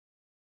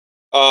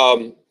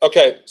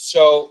Okay,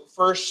 so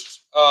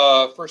first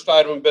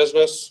item of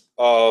business.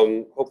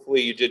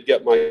 Hopefully you did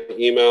get my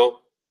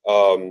email.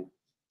 I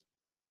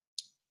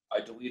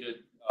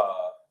deleted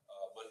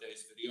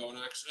Monday's video on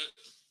accident,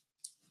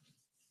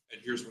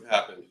 and here's what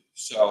happened.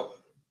 So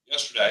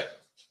yesterday,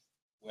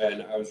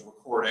 when I was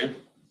recording,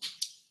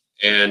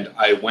 and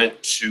I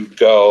went to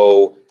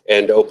go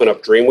and open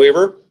up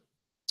Dreamweaver,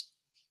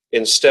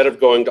 instead of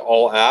going to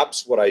all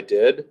apps, what I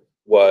did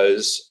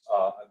was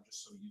I'm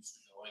just so used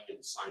to going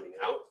and signing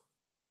out.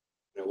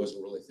 I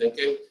wasn't really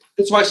thinking.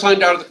 And so I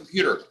signed out of the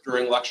computer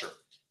during lecture.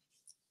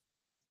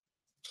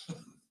 It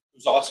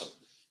was awesome.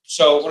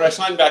 So when I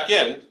signed back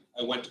in,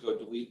 I went to go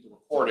delete the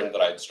recording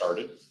that I had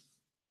started.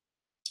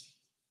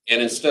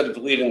 And instead of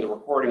deleting the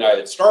recording I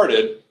had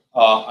started,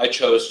 I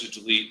chose to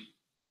delete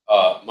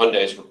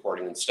Monday's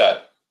recording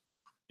instead.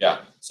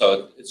 Yeah,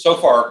 so so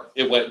far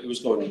it was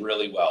going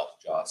really well,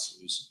 Joss.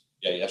 It was,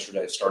 yeah,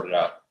 yesterday it started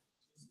out.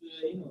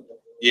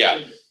 Yeah,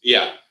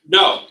 yeah.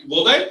 No,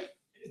 will they?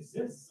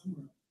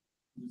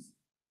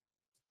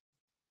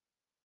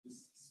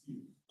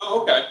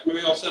 Oh, okay.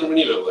 Maybe I'll send them an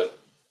email then.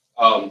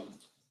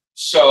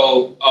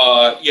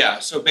 Yeah,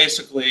 so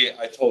basically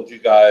I told you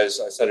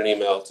guys, I sent an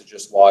email to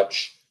just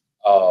watch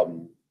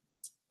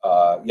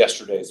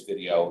yesterday's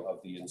video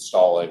of the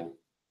installing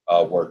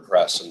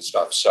WordPress and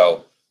stuff.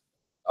 So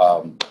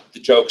the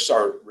jokes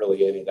aren't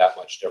really any that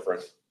much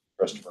different,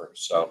 Christopher.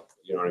 So,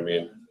 you know what I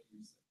mean?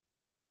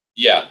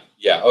 Yeah,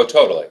 yeah. Oh,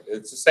 totally.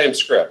 It's the same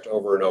script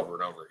over and over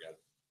and over again,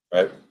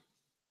 right?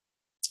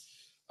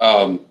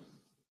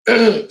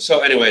 So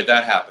anyway,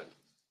 that happened.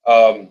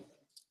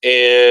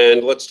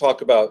 And let's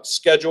talk about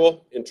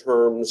schedule in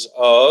terms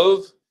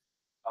of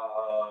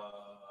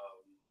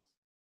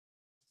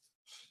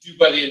due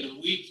by the end of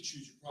the week,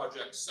 choose your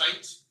project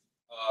site,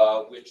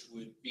 which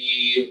would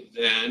be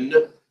then,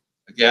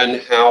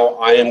 again, how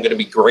I am going to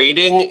be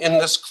grading in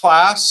this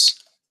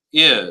class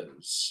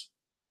is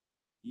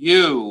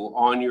you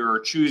on your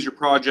choose your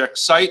project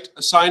site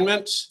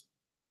assignment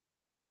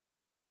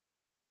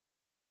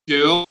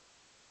to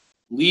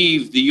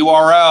leave the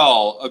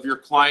URL of your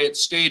client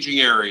staging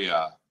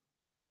area,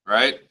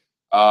 right?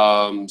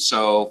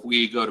 So if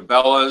we go to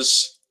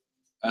Bella's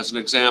as an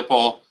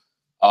example,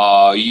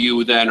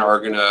 you then are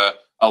going to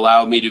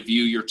allow me to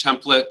view your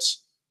template,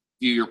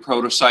 view your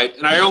proto-site,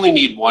 and I only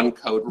need one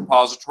code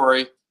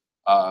repository.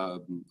 I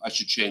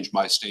should change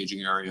my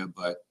staging area,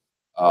 but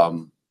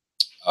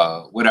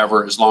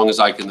whatever, as long as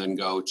I can then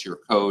go to your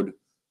code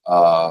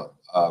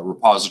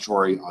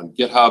repository on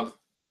GitHub.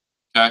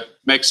 Okay,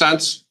 make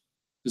sense?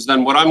 Because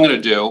then what I'm going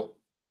to do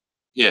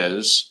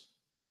is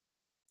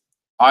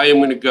I am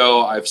going to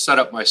go, I've set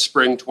up my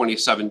spring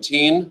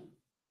 2017,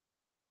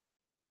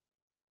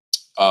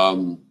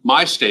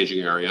 my staging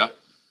area,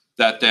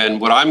 that then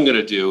what I'm going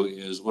to do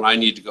is when I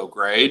need to go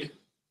grade,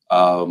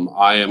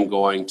 I am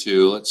going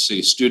to, let's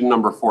see, student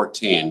number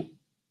 14.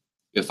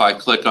 If I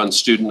click on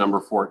student number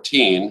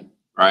 14,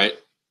 right,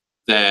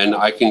 then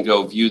I can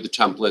go view the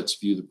templates,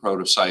 view the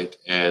proto-site,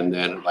 and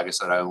then, like I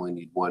said, I only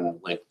need one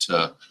link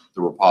to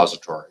the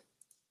repository.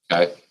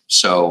 Okay,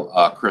 so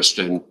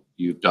Kristen,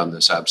 you've done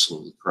this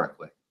absolutely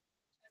correctly.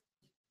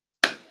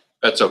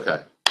 That's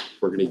okay.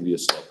 We're going to give you a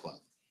slow clap.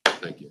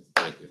 Thank you.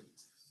 Thank you.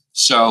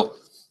 So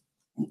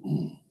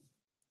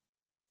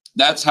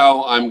that's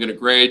how I'm going to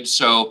grade.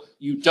 So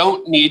you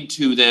don't need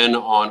to then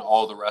on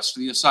all the rest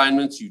of the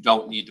assignments, you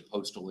don't need to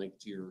post a link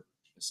to your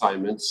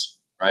assignments,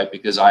 right?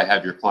 Because I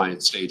have your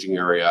client staging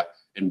area,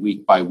 and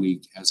week by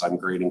week as I'm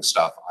grading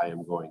stuff, I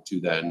am going to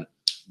then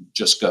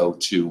just go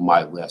to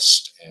my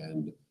list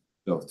and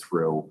go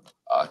through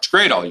to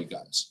grade all you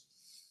guys.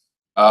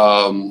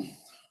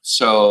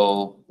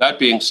 So that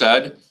being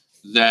said,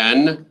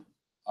 then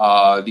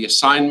the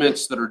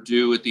assignments that are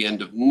due at the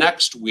end of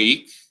next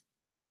week,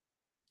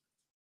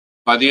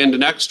 by the end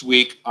of next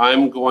week,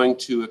 I'm going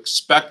to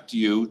expect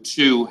you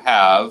to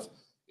have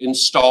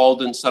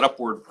installed and set up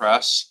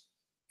WordPress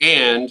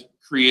and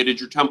created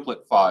your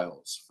template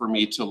files for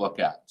me to look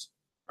at,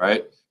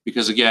 right?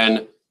 Because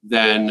again,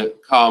 then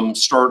come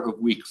start of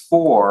week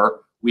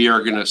 4, we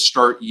are going to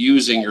start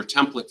using your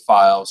template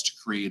files to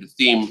create a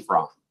theme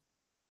from,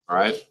 all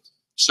right?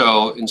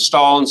 So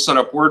install and set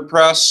up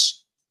WordPress.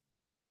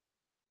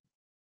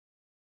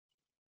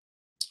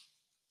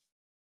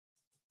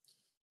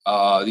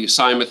 The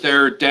assignment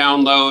there,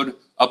 download,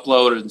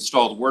 upload, and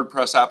install the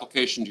WordPress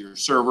application to your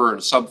server in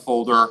a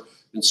subfolder,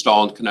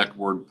 install and connect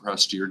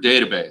WordPress to your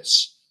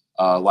database,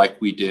 like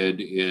we did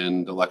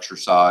in the lecture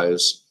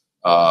size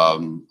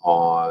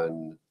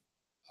on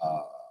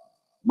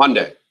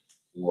Monday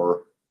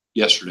or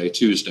yesterday,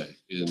 Tuesday,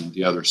 in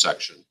the other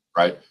section,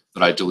 right,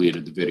 that I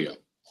deleted the video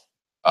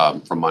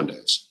from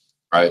Mondays,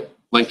 right?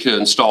 Link to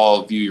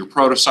install, view your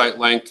proto-site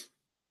link.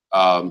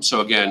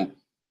 So again,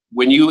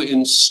 when you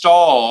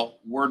install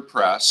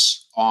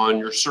WordPress on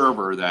your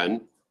server then,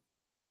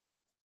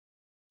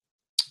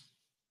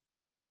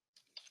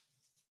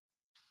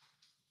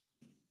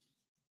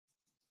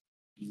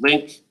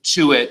 link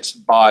to it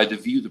by the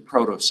view the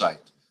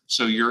proto-site.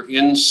 So your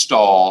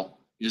install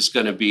is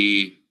going to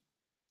be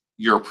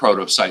your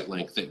proto site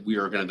link that we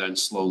are going to then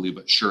slowly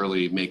but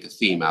surely make a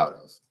theme out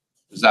of.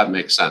 Does that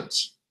make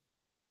sense,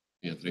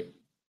 Anthony?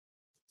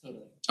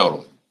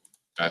 Totally.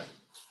 Okay.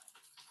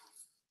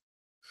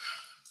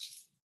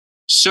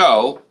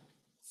 So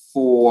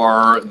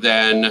for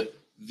then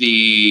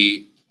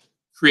the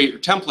create your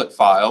template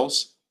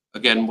files,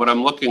 again, what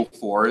I'm looking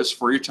for is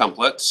for your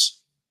templates,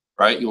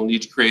 right? You'll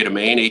need to create a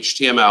main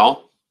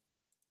HTML.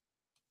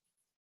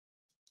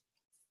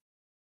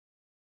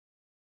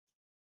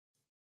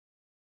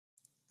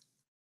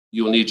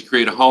 You will need to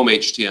create a home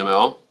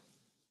HTML.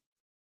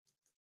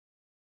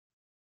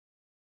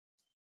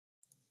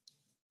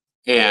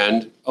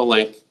 And a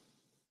link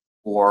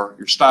for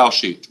your style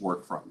sheet to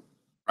work from,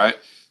 right?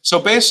 So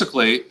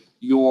basically,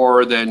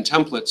 your then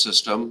template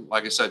system,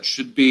 like I said,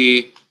 should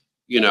be,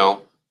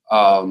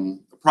 a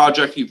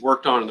project you've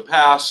worked on in the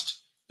past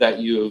that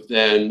you've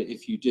then,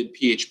 if you did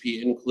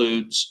PHP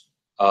includes,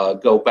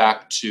 go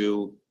back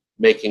to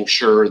making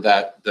sure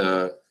that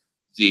the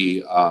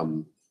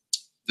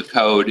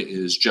code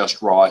is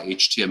just raw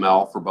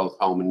HTML for both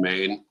home and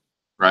main,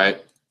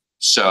 right?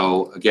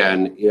 So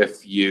again,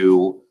 if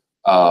you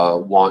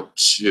want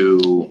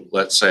to,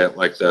 let's say it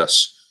like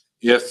this.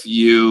 If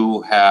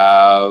you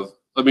have,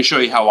 let me show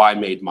you how I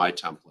made my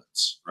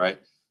templates, right?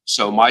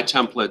 So my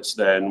templates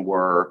then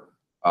were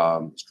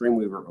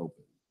Dreamweaver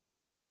open.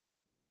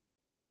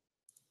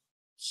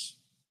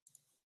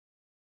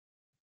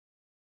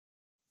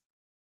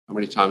 How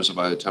many times have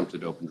I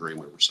attempted to open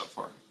Dreamweaver so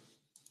far?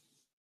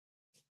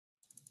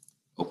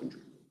 Open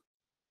Dreamweaver.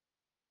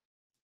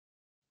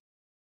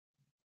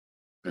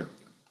 There we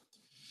go.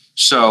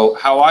 So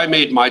how I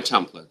made my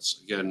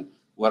templates, again,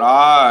 what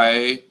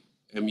I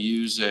am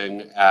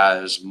using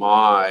as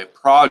my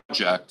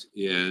project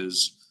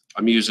is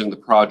I'm using the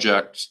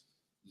project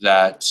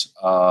that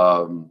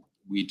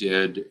we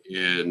did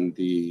in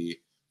the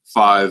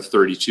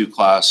 532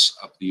 class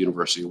up at the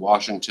University of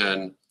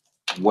Washington,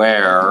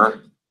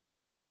 where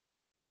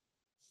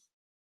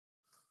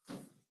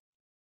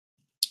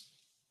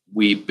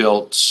we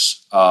built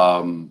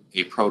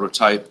a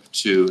prototype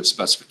to a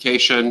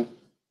specification.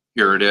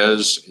 Here it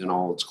is in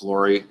all its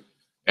glory.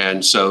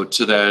 And so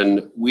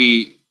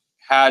we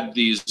had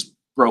these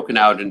broken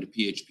out into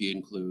PHP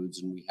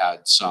includes, and we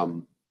had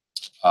some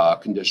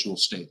conditional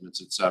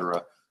statements,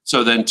 etc.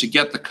 So then to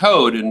get the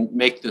code and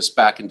make this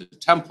back into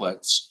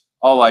templates,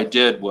 all I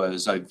did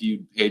was I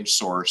viewed page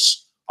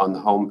source on the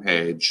home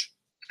page,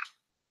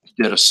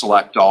 did a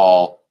select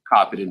all,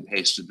 copied and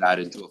pasted that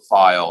into a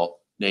file,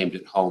 named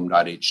it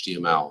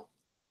home.html.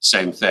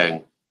 Same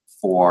thing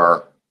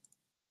for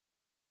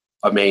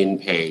a main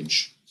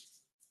page,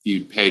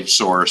 viewed page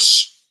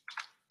source,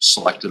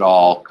 selected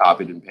all,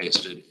 copied and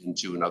pasted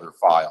into another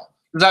file.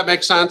 Does that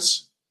make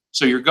sense?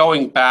 So you're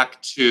going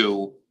back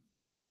to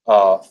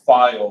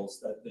files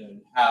that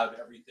then have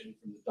everything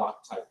from the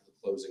doc type to the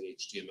closing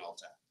HTML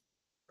tag,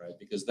 right?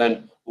 Because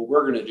then what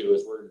we're going to do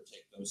is we're going to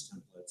take those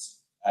templates,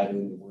 add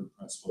in the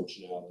WordPress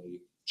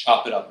functionality,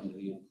 chop it up into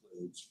the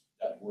includes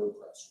that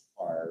WordPress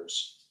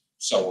requires,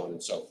 so on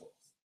and so forth.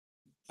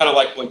 Kind of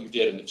like what you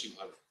did in the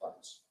 200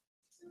 class.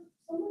 So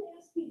someone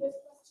asked me this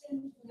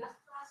question in that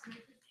class, and I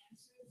couldn't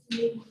answer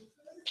it.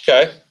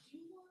 Okay.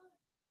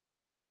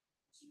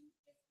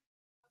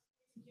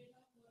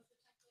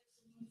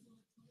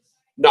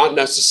 Not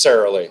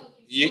necessarily.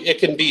 It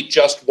can be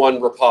just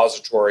one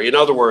repository. In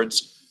other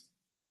words,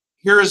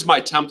 here is my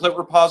template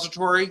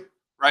repository,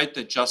 right,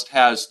 that just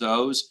has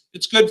those.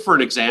 It's good for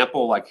an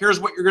example, like here's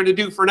what you're going to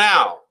do for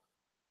now.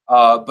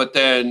 But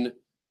then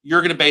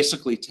you're going to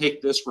basically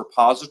take this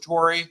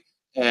repository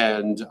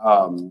and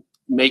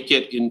make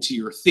it into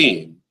your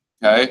theme,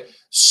 okay,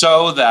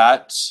 so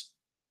that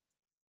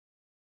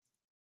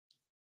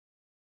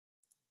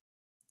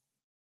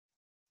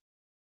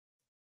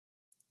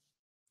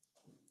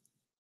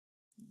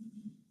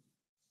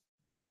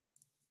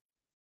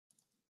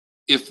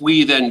if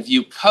we then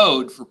view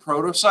code for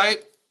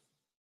ProtoSite,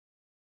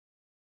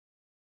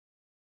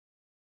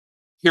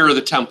 here are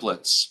the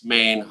templates,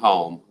 main,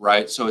 home,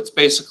 right? So it's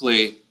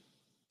basically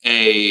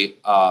a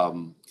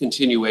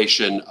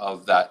continuation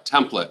of that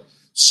template.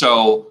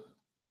 So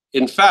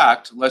in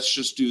fact, let's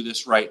just do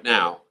this right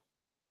now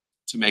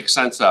to make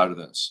sense out of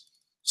this.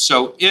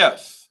 So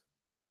if,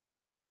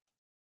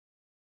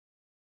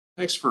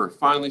 thanks for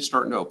finally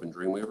starting to open,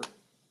 Dreamweaver.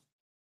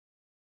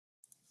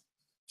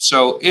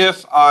 So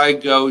if I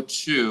go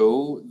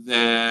to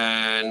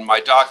then my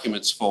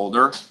documents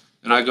folder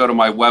and I go to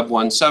my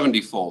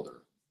WEB170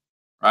 folder,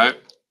 right?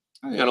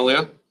 Hi,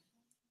 Analia.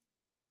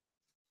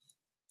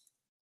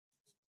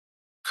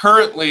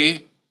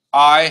 Currently,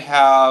 I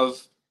have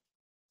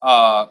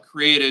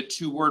created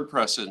 2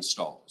 WordPress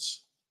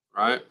installs,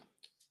 right?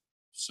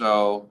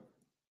 So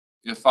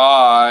if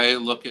I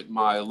look at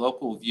my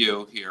local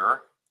view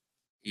here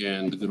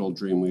in the good old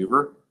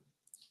Dreamweaver,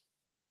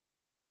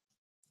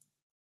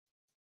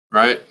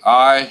 right,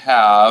 I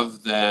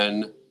have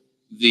then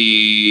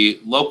the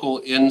local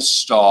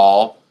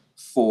install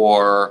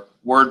for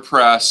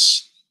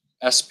WordPress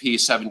SP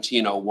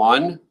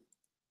 17.01.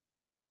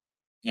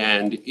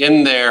 And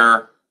in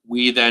there,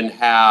 We then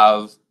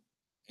have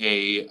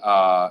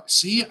a,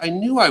 see, I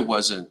knew I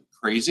wasn't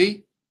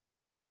crazy.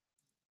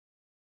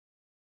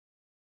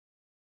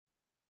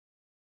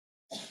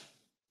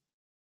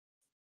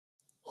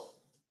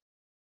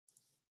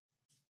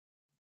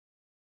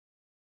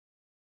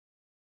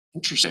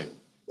 Interesting.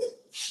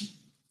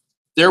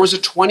 There was a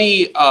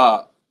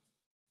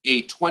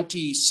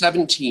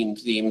 2017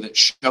 theme that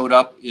showed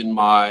up in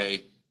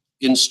my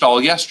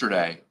install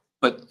yesterday,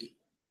 but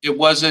it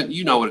wasn't,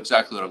 you know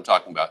exactly what I'm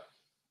talking about.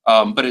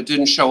 But it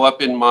didn't show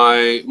up in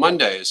my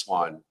Mondays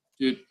one.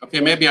 Dude, okay,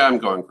 maybe I'm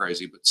going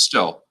crazy, but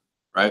still,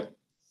 right?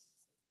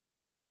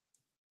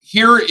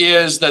 Here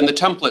is then the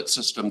template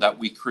system that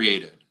we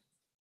created.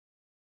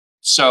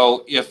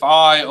 So if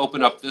I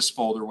open up this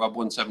folder,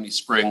 WEB170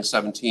 Spring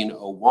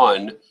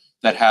 1701,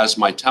 that has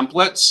my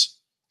templates,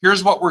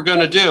 here's what we're going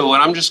to do,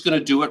 and I'm just going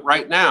to do it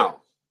right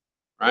now,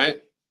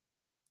 right?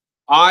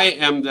 I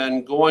am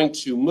then going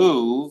to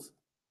move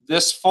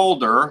this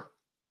folder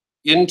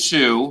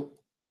into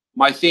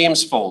my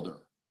themes folder,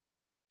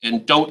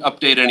 and don't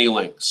update any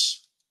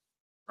links,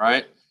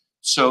 right?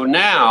 So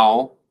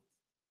now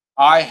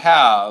I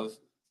have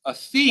a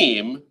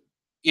theme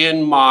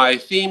in my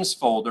themes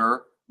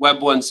folder,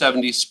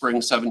 WEB170 Spring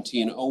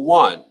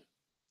 1701.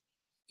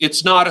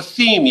 It's not a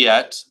theme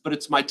yet, but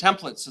it's my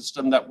template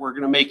system that we're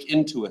going to make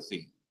into a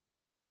theme.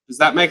 Does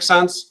that make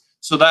sense?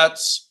 So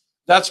that's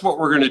what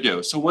we're going to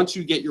do. So once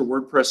you get your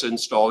WordPress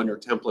install and your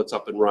templates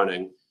up and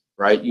running,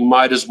 right, you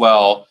might as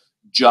well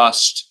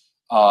just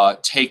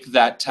take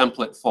that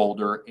template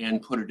folder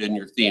and put it in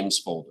your themes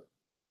folder,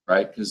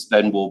 right? Because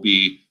then we'll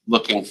be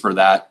looking for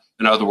that.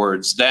 In other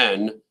words,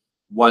 then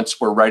once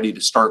we're ready to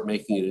start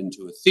making it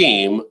into a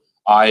theme,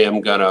 I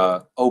am going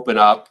to open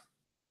up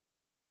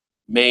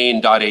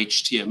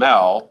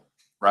main.html,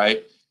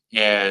 right,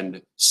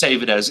 and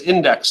save it as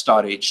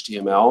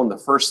index.html. And the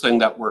first thing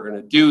that we're going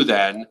to do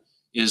then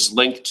is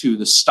link to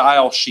the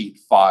style sheet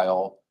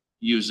file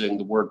using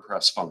the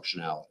WordPress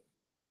functionality.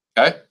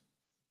 Okay?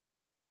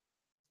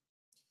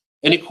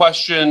 Any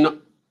question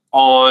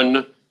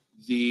on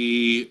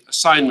the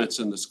assignments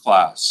in this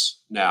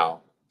class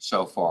now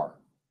so far?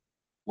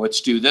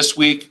 What's due this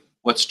week?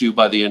 What's due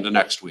by the end of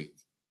next week?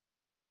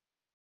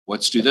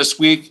 What's due this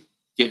week?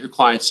 Get your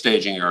client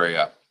staging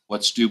area.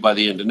 What's due by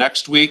the end of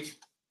next week?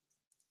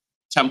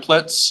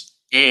 Templates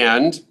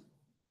and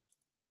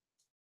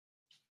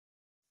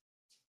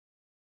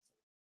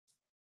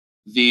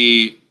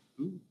the,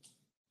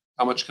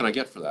 how much can I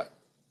get for that?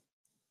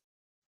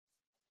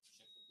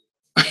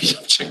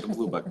 Check the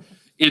blue button.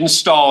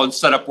 Install and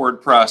set up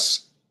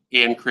WordPress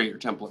and create your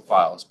template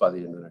files by the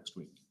end of next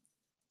week.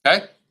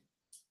 Okay?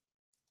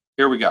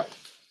 Here we go.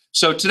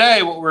 So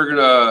today what we're going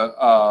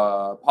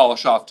to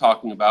polish off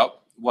talking about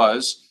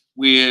was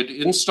we had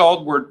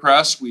installed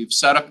WordPress. We've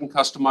set up and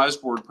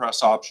customized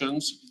WordPress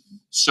options.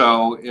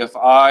 So if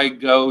I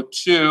go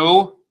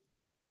to,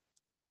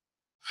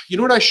 you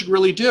know what I should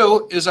really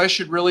do is I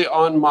should really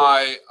on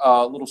my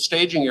little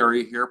staging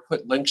area here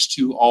put links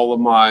to all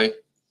of my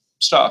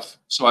stuff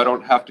so I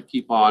don't have to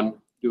keep on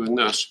doing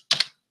this.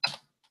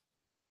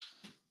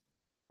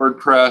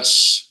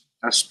 WordPress,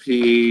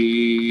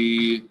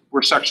 SP,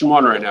 we're section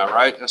 1 right now,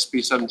 right?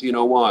 SP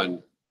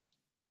 1701.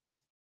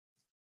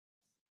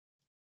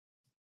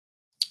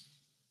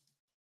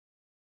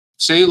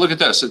 See, look at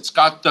this. It's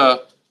got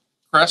the,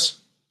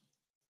 Chris,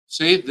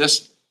 see,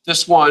 this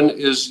one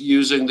is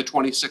using the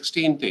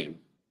 2016 theme.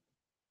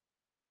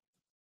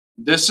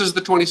 This is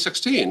the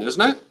 2016,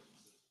 isn't it?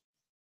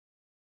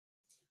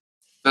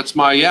 That's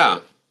my, yeah.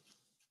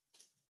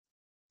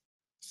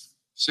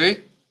 See?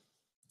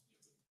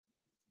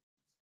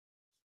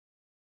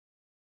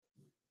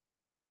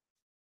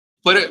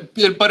 But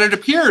it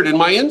appeared in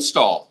my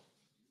install.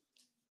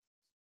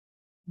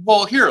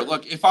 Well, here,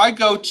 look, if I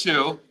go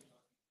to,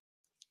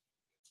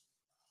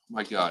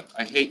 my God,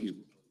 I hate you.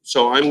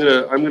 So I'm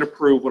gonna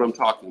prove what I'm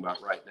talking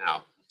about right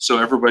now. So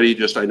everybody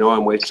just, I know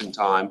I'm wasting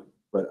time,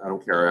 but I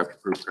don't care. I have to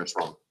prove Chris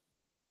wrong.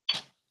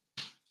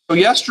 So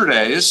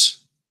yesterday's,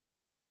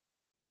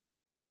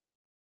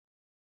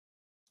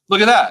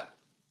 look at that.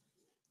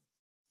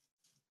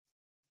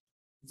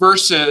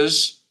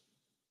 Versus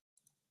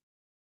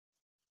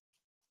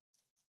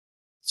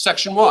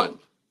section 1,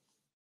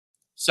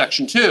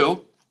 section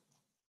 2,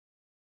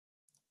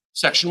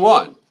 section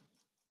 1.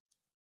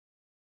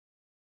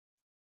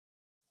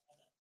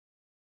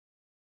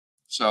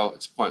 So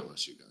it's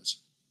pointless, you guys.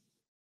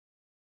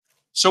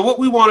 So what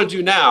we want to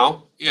do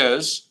now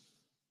is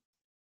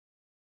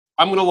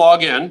I'm going to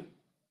log in.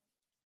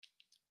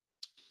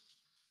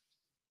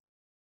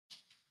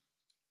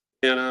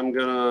 And I'm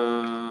going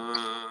to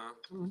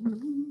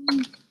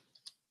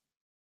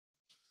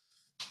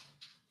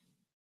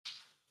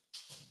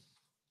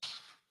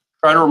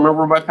try to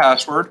remember my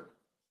password.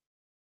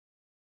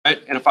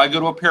 Right? And if I go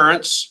to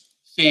Appearance,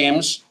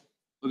 Themes,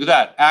 look at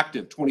that,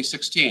 active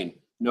 2016,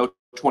 no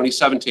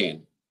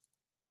 2017.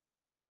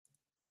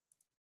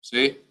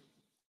 See?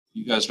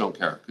 You guys don't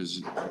care because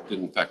it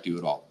didn't affect you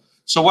at all.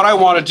 So what I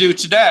want to do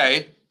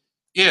today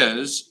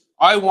is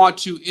I want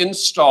to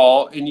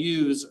install and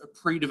use a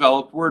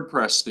pre-developed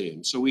WordPress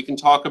theme. So we can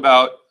talk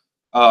about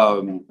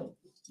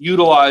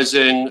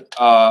utilizing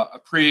a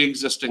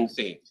pre-existing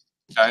theme,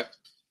 okay?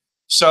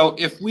 So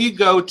if we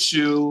go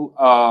to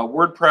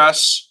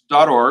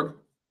WordPress.org,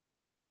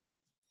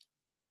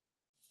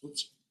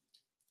 oops,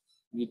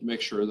 need to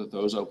make sure that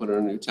those open in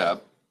a new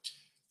tab.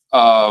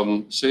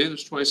 See,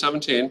 there's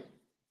 2017,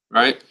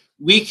 right?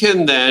 We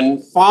can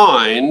then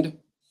find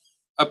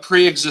a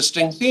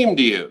pre-existing theme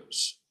to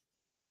use,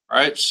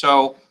 right?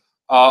 So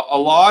a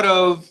lot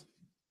of,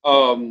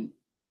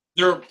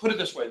 put it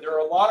this way, there are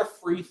a lot of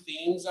free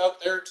themes out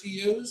there to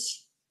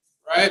use,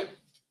 right?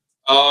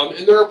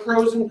 And there are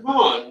pros and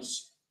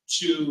cons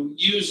to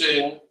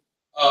using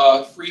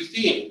free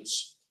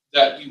themes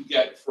that you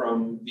get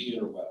from the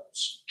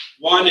interwebs.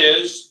 One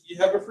is you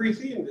have a free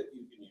theme that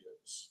you can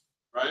use,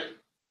 right?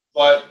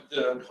 But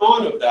the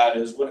con of that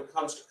is when it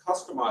comes to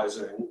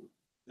customizing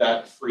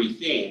that free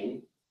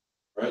theme,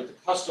 right? The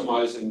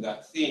customizing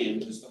that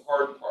theme is the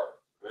hard part,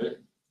 right?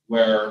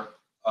 Where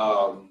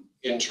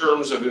in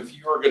terms of if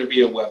you're going to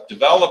be a web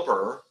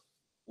developer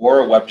or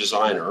a web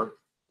designer,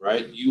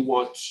 right? You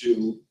want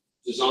to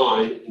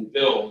design and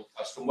build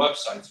custom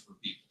websites for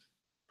people,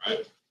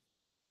 right?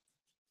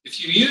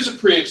 If you use a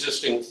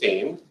pre-existing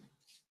theme,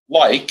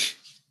 like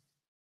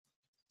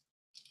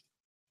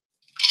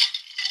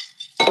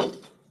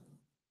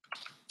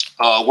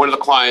one of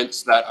the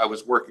clients that I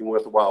was working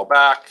with a while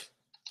back,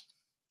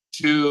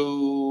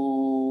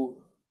 two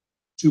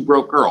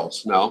broke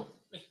girls, no.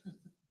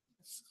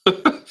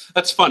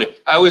 That's funny.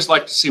 I always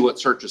like to see what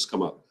searches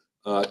come up.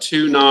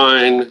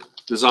 2.9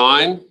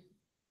 design.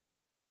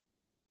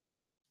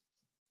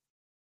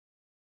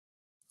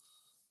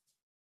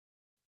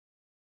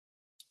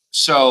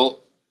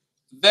 So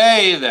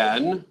they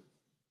then,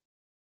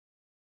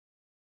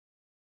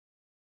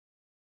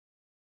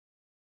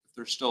 if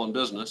they're still in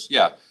business,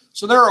 yeah.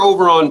 So they're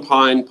over on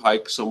Pine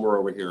Pike, somewhere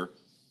over here.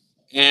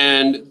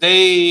 And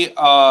they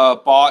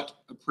bought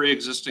a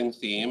pre-existing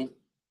theme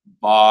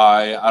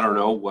by, I don't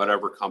know,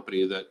 whatever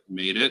company that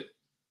made it.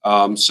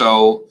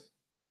 So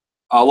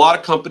a lot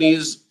of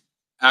companies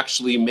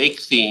actually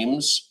make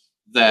themes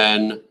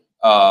then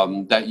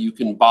that you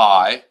can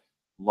buy,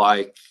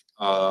 like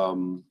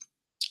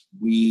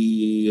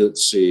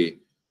let's see,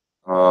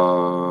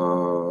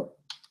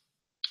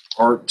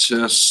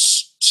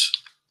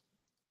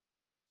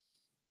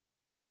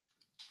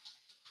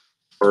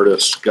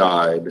 artist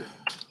guide.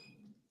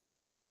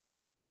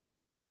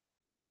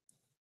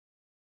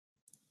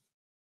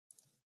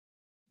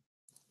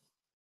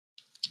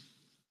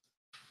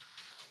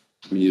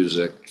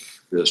 Music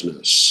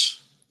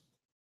business.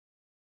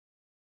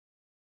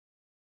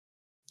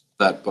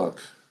 That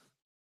book,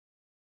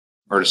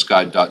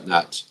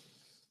 artistguide.net.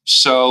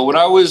 So when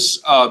I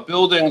was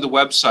building the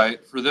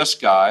website for this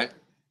guy,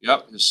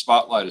 yep, his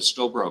spotlight is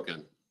still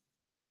broken.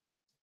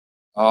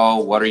 Oh,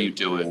 what are you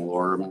doing,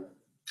 Lauren?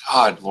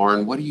 God,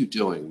 Lauren, what are you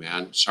doing,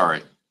 man?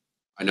 Sorry.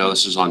 I know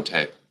this is on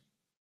tape.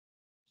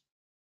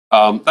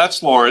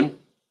 That's Lauren.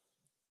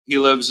 He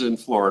lives in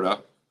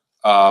Florida.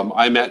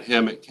 I met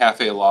him at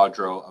Cafe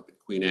Ladro up at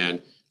Queen Anne.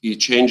 He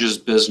changes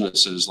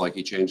businesses like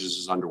he changes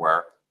his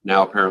underwear.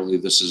 Now apparently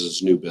this is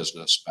his new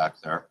business back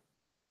there.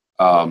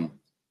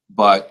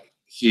 But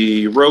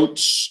he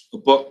wrote a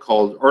book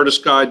called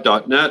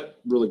artistguide.net,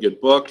 really good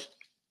book.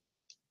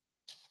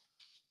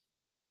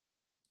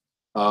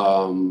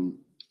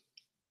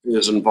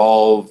 Is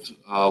involved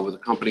with a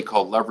company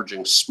called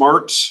Leveraging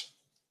Smart.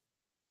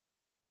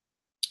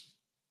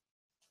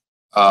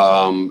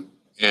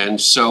 And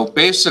so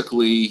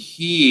basically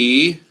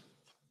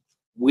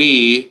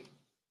we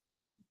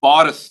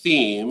bought a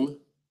theme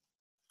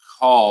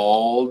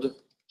called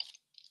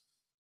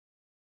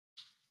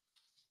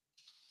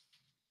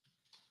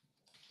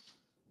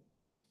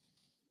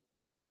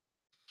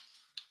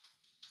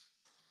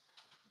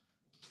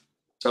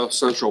South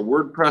Central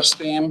WordPress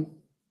theme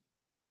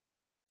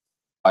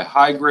by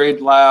High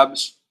Grade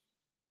Labs.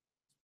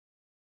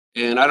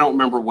 And I don't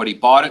remember what he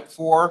bought it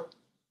for.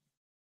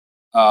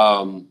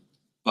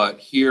 But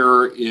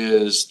here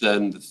is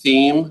then the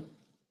theme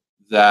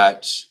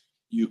that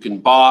you can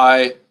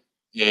buy,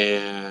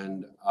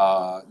 and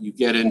you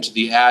get into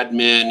the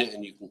admin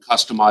and you can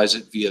customize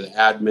it via the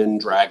admin,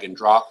 drag and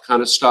drop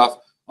kind of stuff.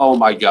 Oh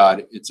my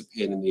God, it's a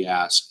pain in the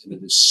ass and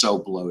it is so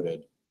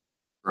bloated,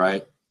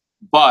 right?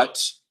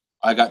 But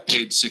I got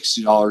paid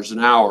 $60 an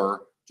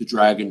hour to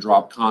drag and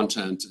drop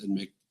content and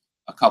make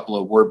a couple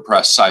of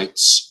WordPress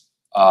sites.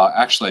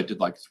 Actually, I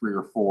did like 3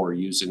 or 4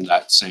 using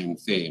that same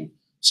theme.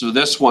 So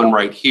this one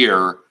right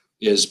here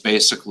is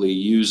basically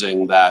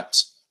using that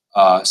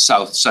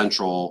South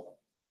Central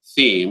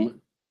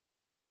theme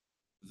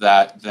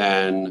that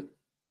then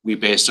we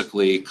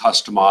basically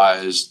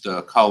customize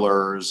the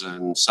colors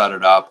and set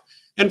it up.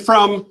 And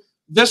from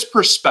this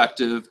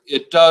perspective,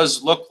 it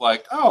does look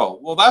like, oh,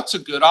 well, that's a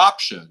good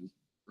option,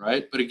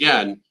 right? But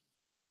again,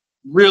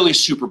 really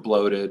super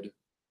bloated.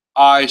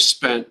 I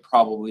spent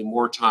probably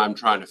more time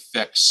trying to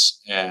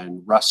fix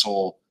and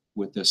wrestle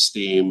with this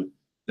theme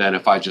than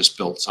if I just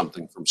built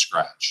something from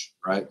scratch,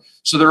 right?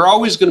 So there are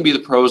always going to be the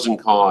pros and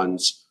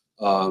cons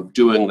of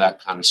doing that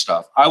kind of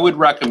stuff. I would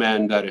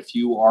recommend that if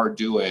you are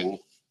doing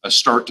a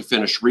start to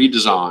finish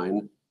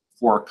redesign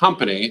for a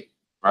company,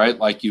 right,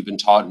 like you've been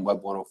taught in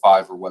Web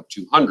 105 or Web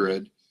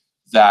 200,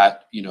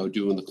 that, you know,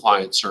 doing the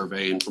client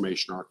survey,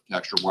 information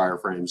architecture,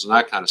 wireframes, and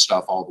that kind of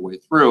stuff all the way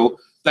through,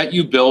 that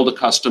you build a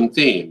custom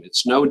theme.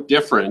 It's no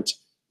different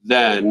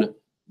than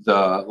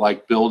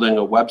like building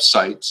a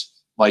website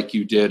like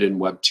you did in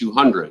Web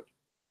 200,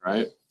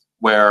 right?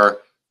 Where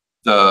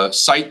the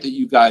site that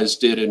you guys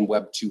did in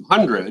Web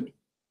 200,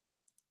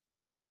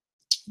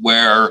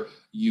 where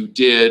you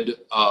did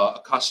a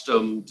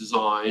custom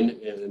design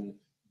and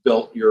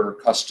built your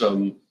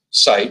custom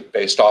site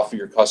based off of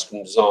your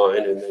custom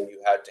design, and then you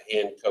had to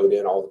hand code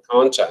in all the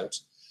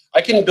content.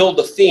 I can build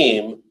a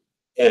theme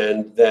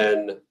and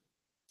then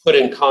put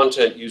in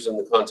content using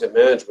the content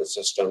management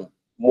system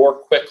more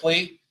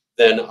quickly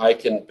than I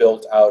can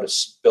build out a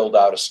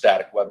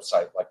static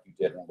website like you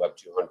did in Web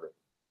 200,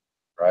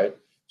 right?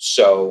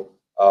 So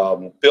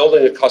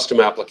building a custom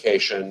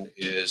application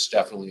is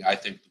definitely, I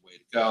think, the way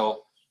to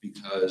go,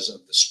 because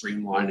of the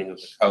streamlining of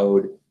the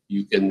code.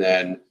 You can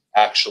then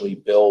actually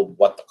build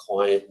what the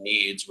client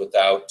needs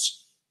without,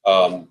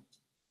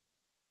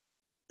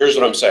 here's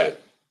what I'm saying.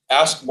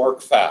 Ask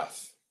Mark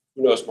Pfaff.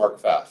 Who knows Mark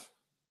Pfaff,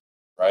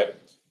 right?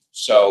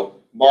 So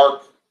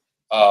Mark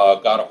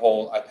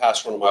I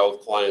passed one of my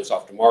old clients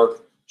off to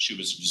Mark. She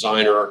was a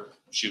designer.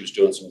 She was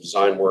doing some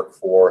design work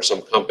for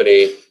some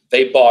company.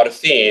 They bought a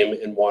theme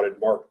and wanted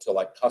Mark to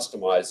like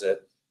customize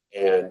it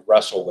and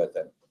wrestle with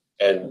it.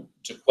 And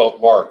to quote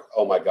Mark,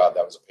 oh my God,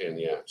 that was a pain in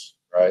the ass,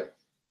 right?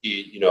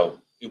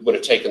 It would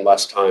have taken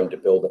less time to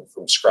build it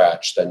from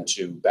scratch than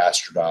to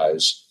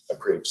bastardize a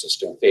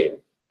pre-existing theme.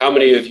 How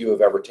many of you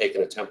have ever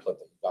taken a template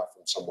that you got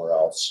from somewhere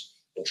else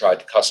and tried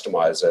to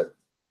customize it,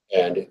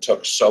 and it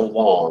took so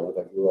long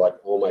that you were like,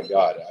 oh my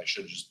God, I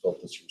should have just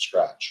built this from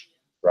scratch,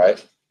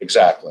 right?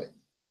 Exactly,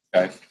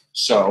 okay?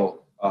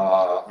 So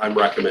I'm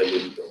recommending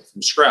you build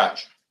from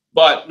scratch.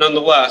 But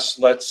nonetheless,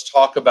 let's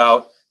talk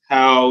about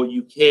how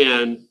you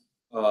can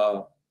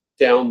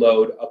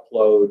download,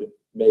 upload,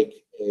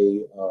 make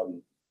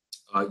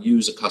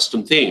use a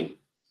custom theme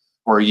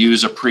or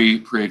use a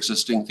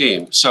pre-existing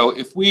theme. So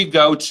if we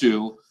go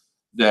to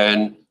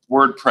then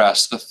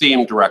WordPress, the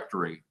theme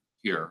directory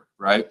here,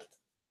 right?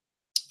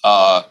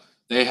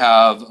 They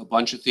have a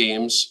bunch of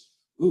themes.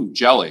 Ooh,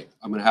 Jelly.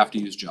 I'm going to have to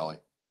use Jelly.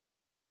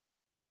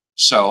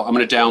 So I'm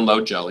going to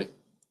download Jelly.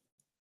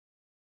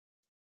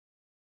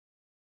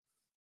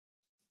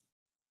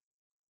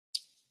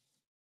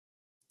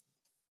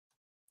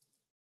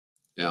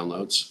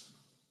 Downloads.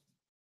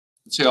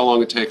 Let's see how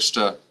long it takes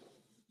to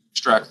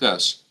extract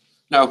this.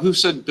 Now, who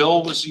said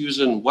Bill was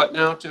using what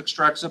now to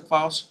extract zip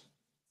files?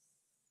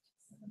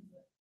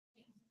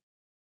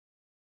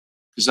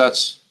 Because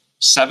that's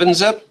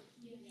 7-zip?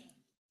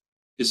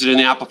 Is it in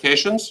the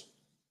applications?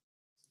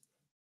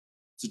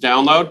 It's a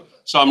download?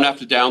 So I'm going to have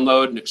to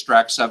download and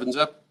extract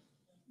 7-zip?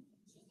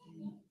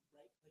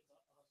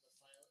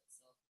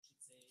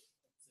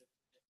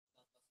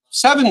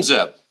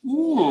 Seven-zip.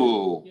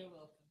 Ooh.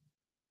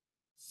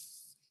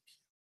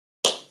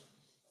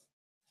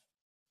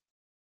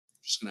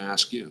 Just going to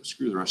ask you.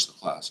 Screw the rest of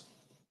the class.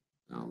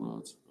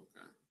 Downloads.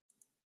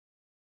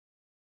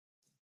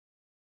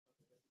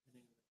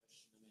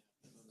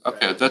 Okay.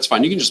 Okay, that's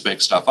fine. You can just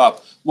make stuff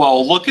up.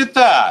 Well, look at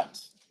that.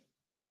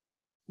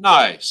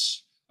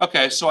 Nice.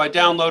 Okay, so I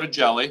downloaded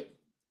Jelly,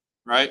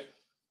 right?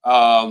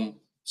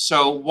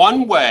 So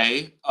one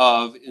way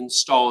of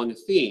installing a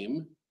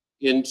theme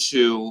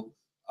into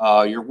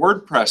your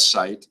WordPress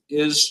site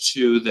is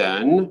to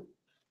then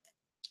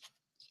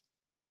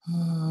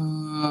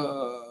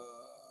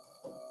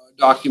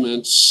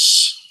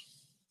documents,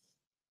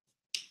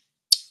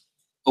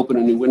 open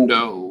a new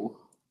window,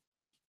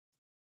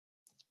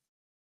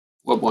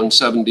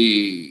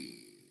 WEB170,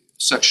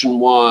 section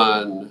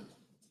 1,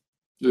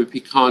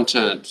 WP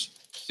content,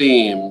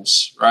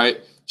 themes, right?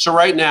 So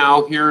right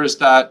now, here is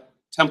that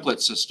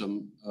template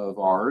system of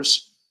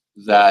ours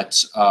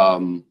that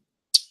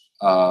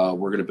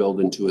we're going to build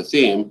into a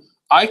theme.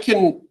 I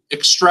can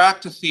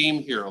extract a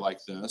theme here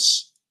like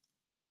this,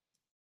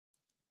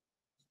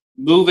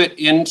 move it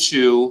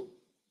into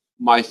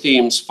my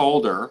themes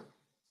folder,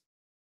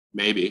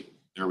 maybe,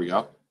 there we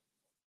go,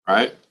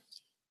 right?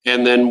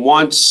 And then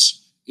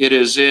once it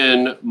is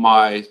in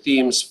my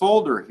themes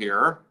folder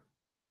here,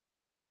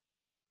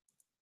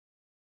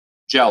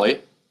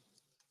 Jelly,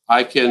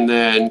 I can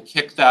then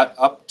kick that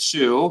up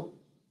to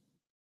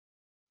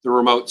the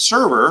remote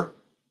server.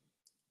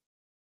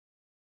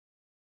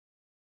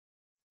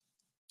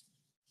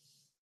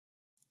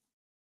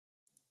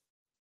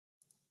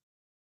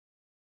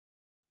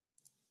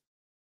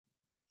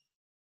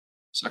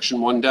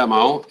 Section 1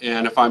 demo,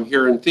 and if I'm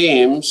here in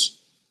themes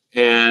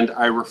and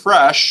I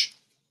refresh,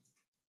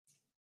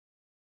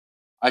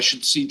 I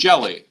should see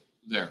Jelly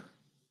there,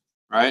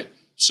 right?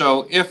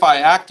 So if I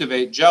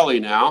activate Jelly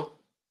now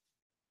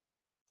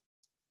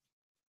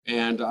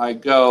and I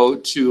go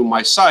to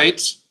my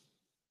site,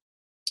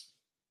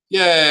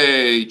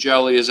 Yay,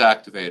 Jelly is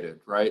activated,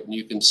 right? And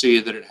you can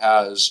see that it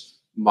has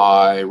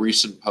my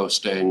recent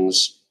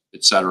postings,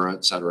 et cetera,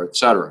 et cetera, et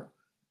cetera.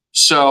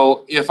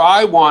 So if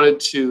I wanted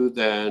to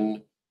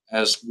then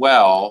as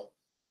well,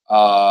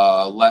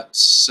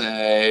 let's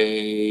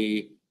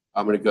say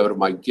I'm going to go to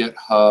my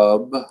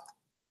GitHub.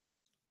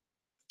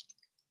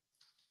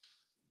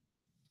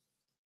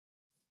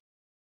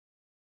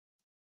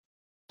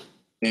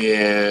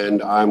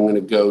 And I'm going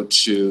to go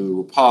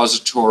to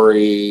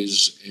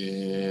repositories,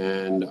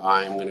 and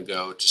I'm going to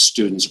go to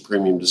Students of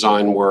Premium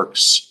Design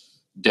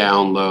Works,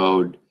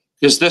 download,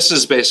 because this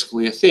is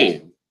basically a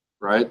theme,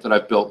 right, that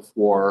I've built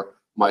for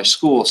my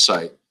school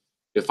site.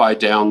 If I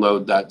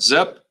download that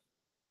zip,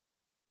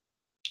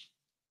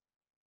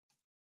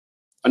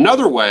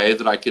 another way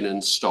that I can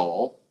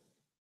install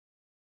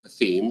a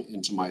theme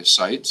into my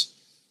site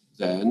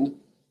then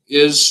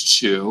is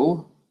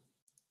to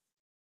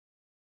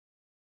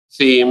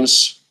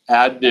Themes,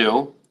 Add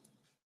New,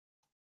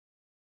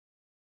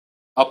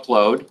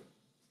 Upload,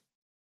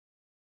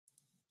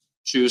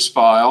 choose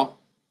File,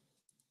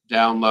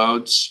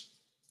 Downloads.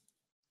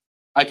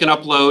 I can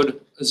upload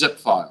a zip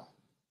file.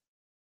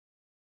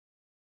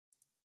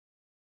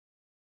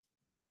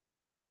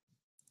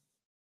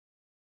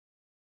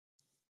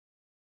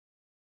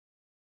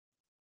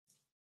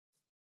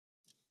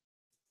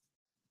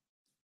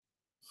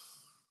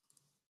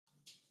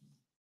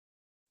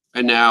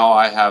 And now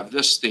I have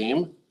this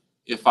theme.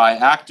 If I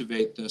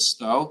activate this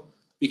though,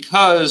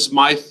 because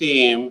my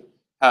theme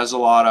has a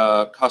lot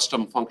of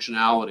custom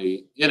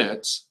functionality in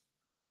it,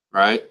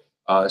 right?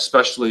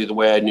 Especially the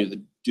way I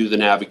do the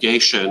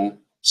navigation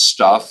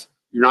stuff,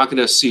 you're not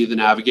going to see the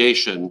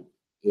navigation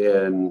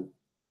in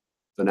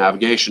the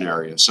navigation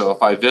area. So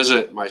if I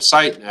visit my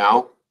site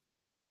now,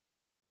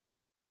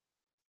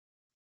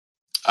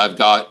 I've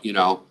got, you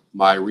know,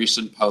 my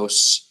recent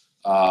posts,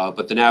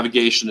 but the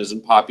navigation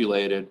isn't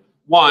populated.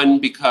 One,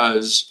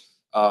 because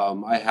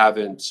I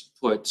haven't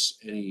put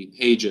any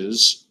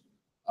pages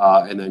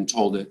and then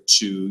told it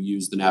to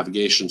use the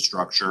navigation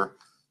structure.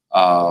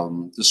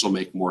 This will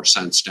make more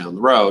sense down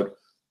the road.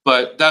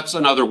 But that's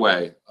another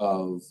way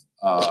of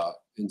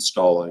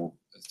installing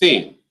a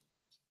theme.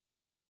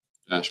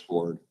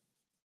 Dashboard,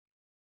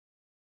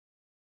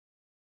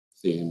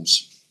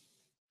 themes,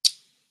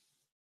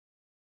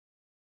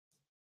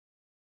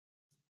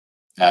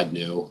 add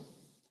new.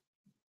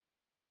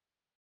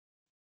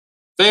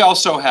 They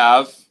also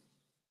have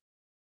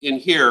in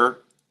here,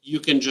 you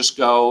can just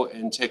go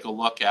and take a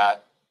look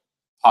at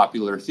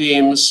popular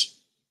themes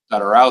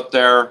that are out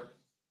there,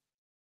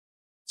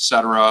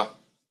 etc.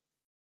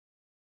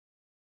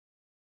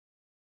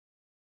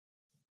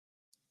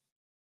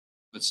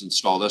 Let's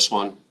install this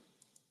one.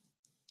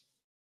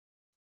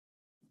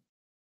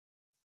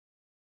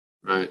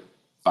 Right,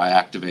 if I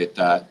activate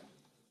that,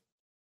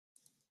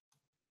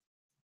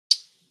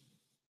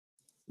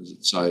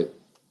 visit site.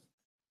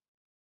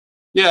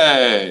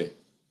 Yay,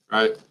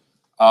 right?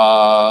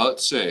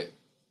 Let's see.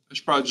 I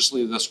should probably just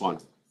leave this one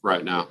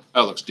right now.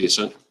 That looks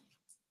decent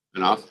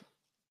enough,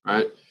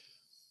 right?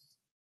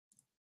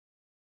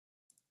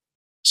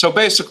 So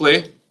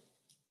basically,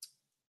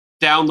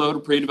 download a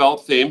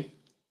pre-developed theme.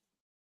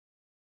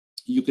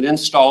 You can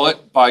install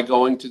it by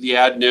going to the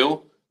Add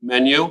New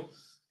menu,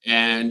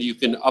 and you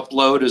can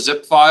upload a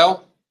zip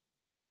file,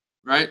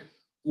 right?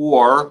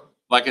 Or,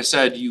 like I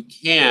said, you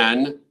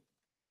can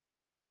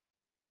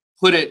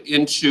put it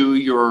into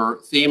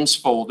your themes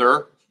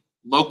folder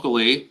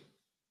locally.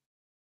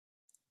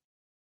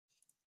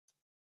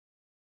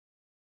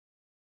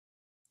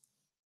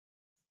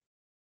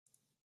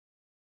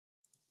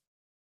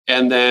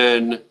 And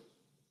then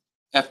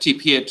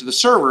FTP it to the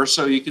server,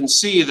 so you can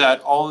see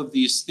that all of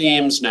these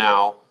themes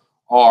now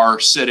are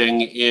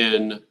sitting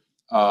in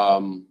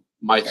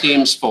my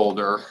themes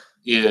folder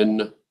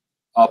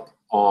up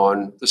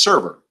on the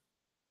server,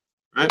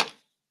 right?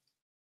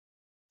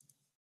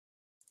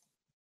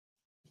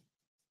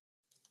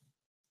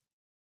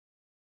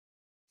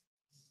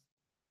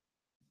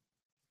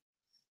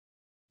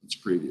 Let's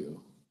preview,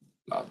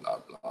 blah, blah,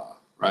 blah,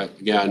 right?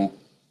 Again,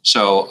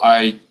 so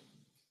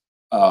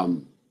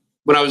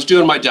when I was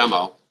doing my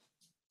demo,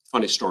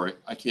 funny story,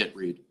 I can't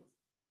read.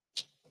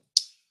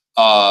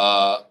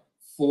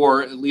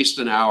 For at least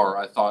an hour,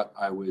 I thought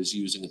I was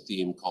using a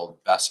theme called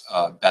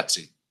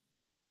Betsy,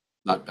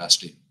 not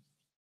Bestie.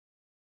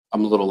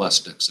 I'm a little less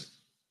dyslexic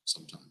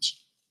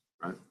sometimes,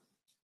 right?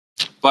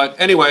 But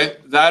anyway,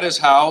 that is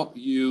how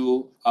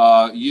you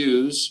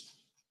use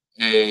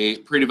a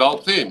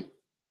pre-developed theme.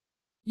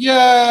 Yay!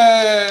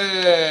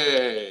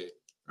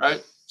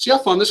 Right? See how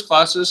fun this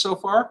class is so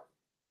far?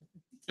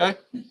 Okay.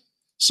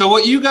 So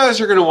what you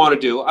guys are going to want to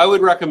do, I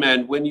would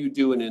recommend when you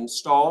do an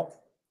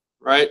install,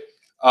 right?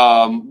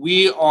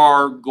 We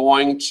are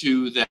going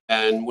to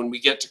then, when we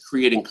get to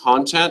creating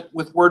content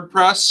with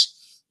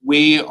WordPress,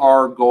 we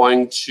are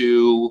going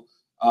to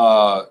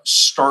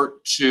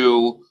start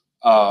to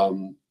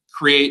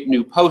create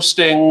new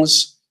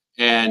postings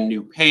and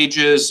new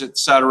pages,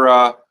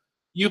 etc.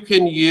 You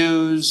can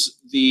use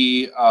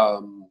the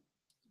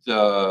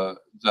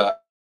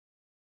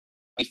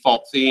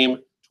default theme,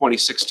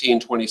 2016,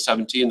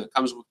 2017, that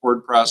comes with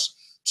WordPress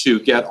to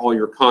get all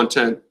your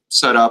content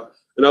set up.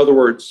 In other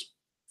words,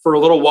 for a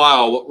little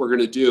while, what we're going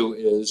to do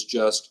is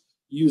just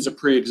use a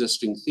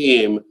pre-existing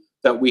theme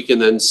that we can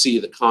then see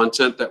the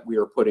content that we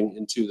are putting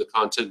into the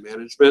content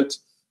management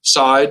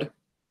side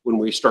when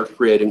we start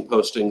creating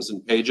postings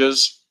and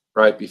pages,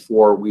 right,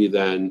 before we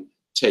then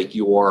take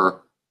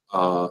your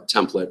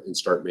template and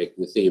start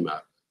making a theme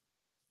out,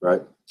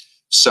 right?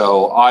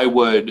 So I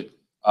would,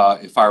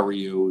 if I were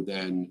you,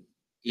 then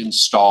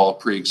install a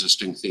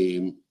pre-existing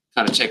theme,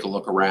 kind of take a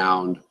look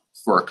around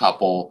for a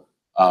couple,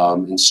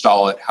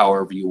 install it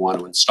however you want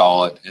to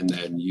install it, and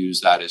then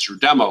use that as your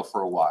demo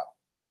for a while.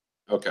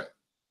 Okay.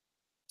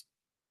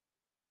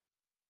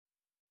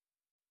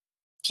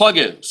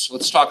 Plugins.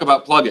 Let's talk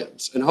about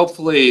plugins. And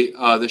hopefully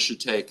this should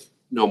take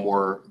no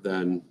more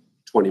than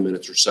 20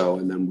 minutes or so,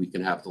 and then we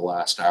can have the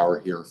last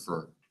hour here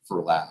for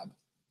lab.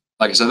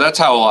 Like I said, that's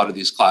how a lot of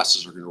these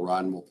classes are going to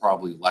run. We'll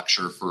probably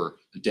lecture for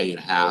a day and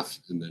a half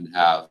and then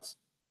have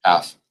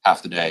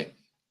half the day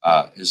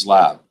is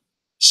lab.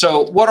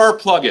 So what are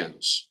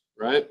plugins,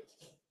 right?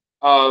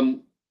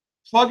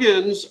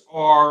 Plugins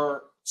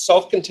are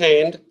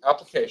self-contained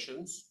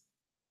applications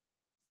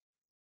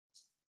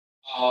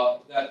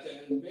that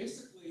then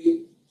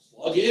basically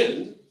plug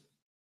in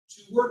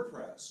to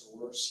WordPress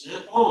or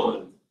snap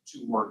on to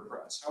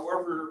WordPress,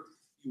 however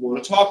you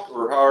want to talk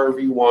or however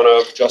you want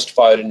to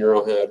justify it in your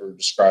own head or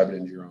describe it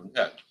in your own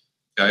head,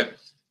 okay?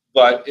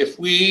 But if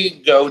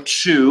we go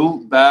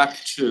back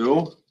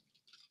to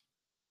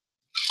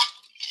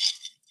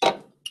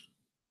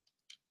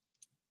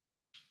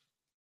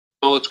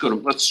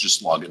let's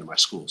just log into my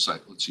school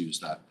site. Let's use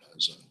that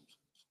as a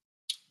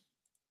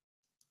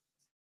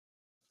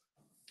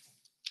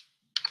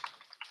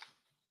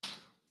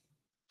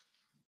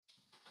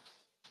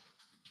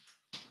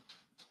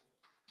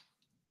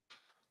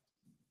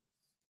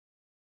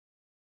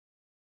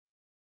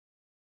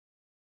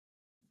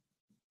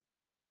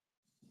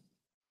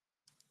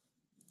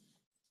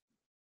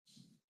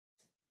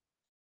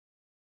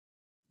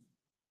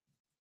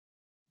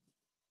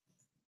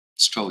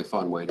it's a totally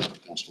fun way to put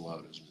things to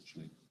load, isn't it,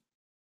 Janine?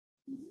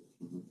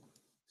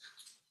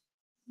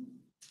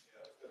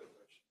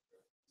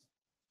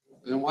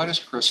 Then why does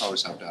Chris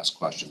always have to ask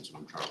questions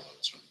when I'm trying to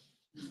load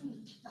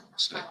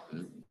stuff?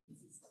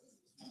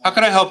 How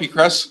can I help you,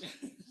 Chris?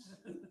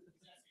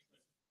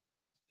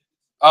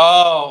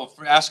 Oh,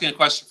 for asking a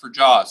question for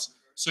Jaws.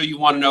 So you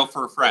want to know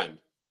for a friend?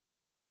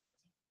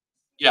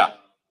 Yeah.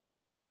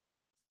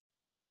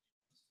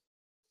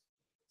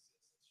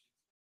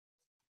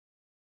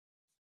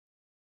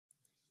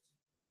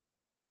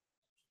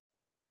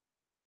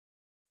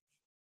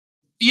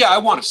 Yeah, I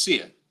want to see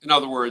it. In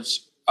other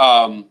words,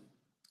 let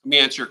me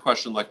answer your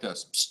question like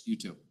this. Psst, you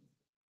two.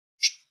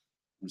 Shh.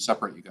 I'm going to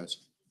separate you guys.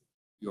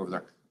 You over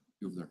there.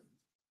 You over there.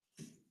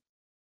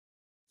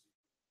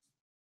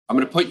 I'm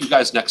going to put you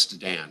guys next to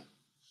Dan.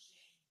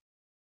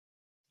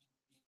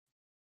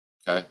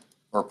 Okay?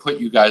 Or put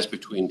you guys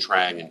between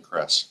Trang and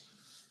Chris.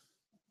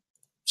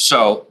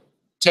 So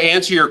to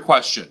answer your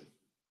question,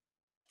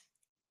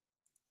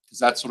 because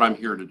that's what I'm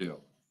here to do.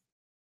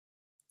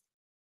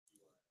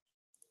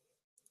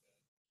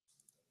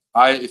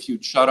 If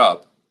you'd shut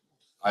up,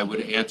 I would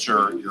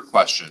answer your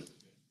question.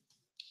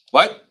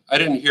 What? I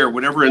didn't hear.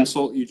 Whatever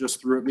insult you just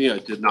threw at me, I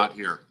did not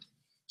hear.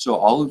 So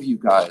all of you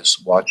guys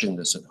watching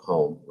this at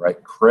home,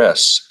 right?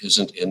 Chris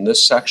isn't in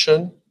this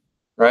section,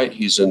 right?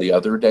 He's in the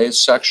other days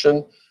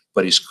section,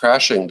 but he's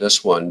crashing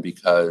this one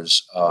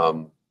because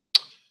I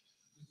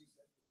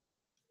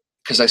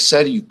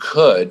said you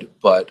could,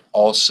 but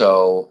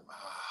also,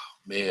 oh,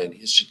 man,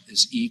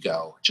 his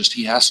ego. Just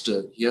he has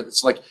to.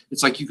 It's like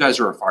you guys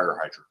are a fire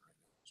hydrant.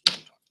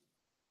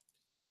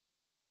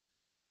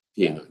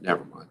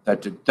 Never mind.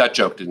 That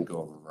joke didn't go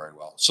over very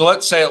well. So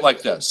let's say it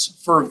like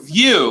this. For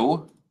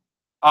view,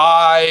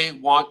 I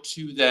want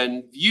to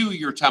then view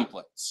your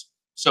templates.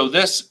 So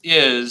this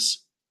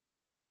is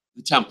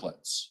the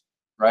templates,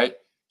 right?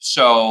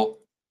 So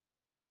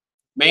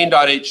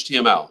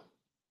main.html.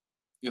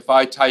 If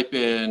I type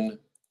in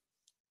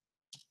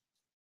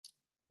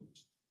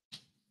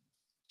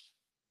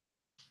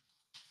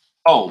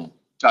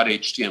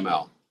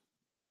home.html,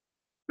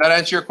 that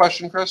answer your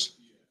question, Chris?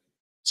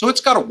 So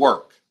it's got to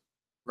work,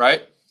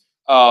 right?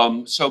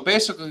 So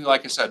basically,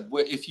 like I said,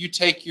 if you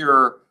take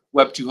your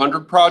Web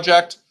 200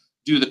 project,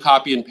 do the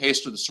copy and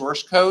paste of the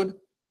source code,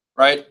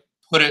 right?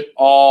 Put it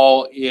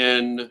all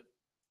in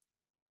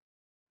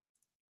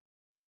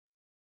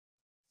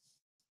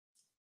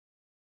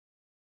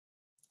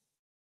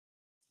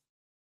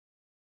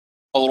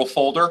a little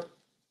folder,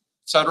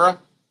 etc.,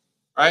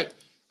 right?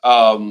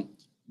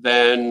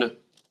 Then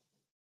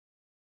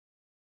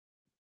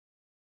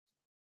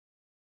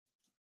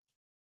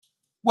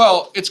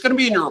well, it's going to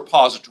be in your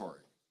repository.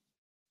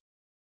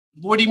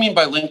 What do you mean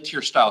by link to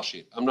your style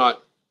sheet? I'm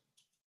not.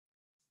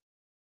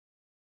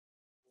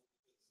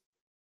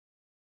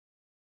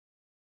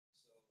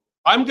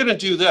 I'm going to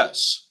do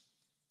this.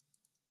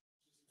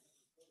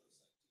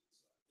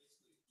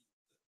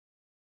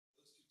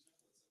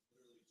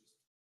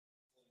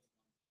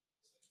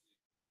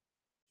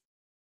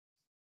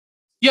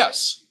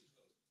 Yes.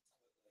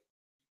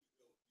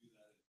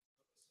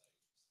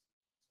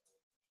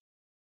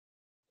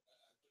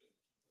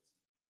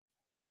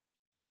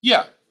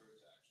 Yeah.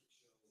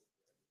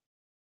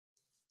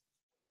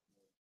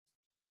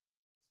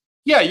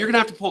 Yeah, you're gonna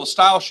have to pull the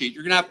style sheet.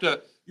 You're gonna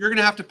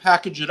have to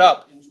package it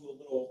up into a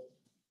little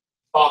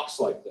box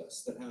like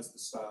this that has the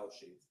style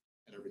sheet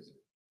and everything.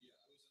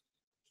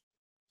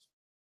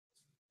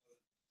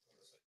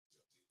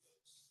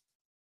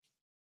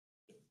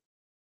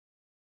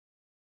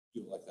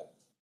 Do it like that.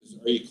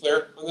 Are you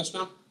clear on this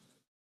now?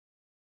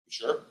 You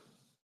sure?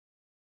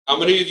 How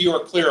many of you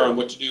are clear on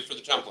what to do for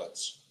the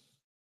templates?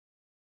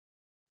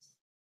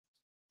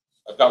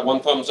 I've got one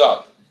thumbs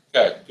up.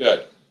 Okay,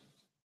 good.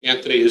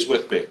 Anthony is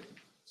with me.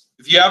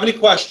 If you have any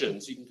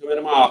questions, you can come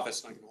into my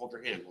office and I can hold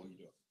your hand while you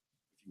do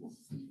it.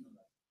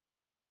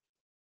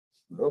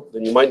 Well,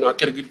 then you might not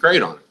get a good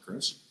grade on it,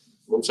 Chris.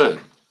 That's what I'm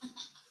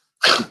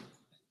saying.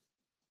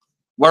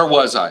 Where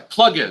was I?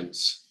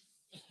 Plugins.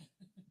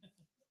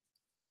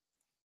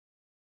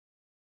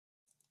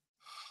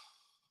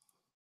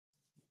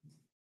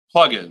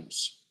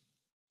 Plugins.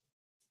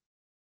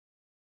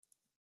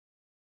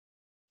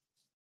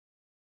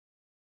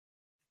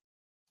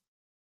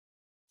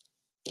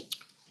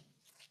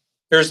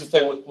 Here's the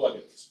thing with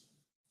plugins.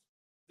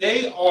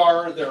 They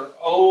are their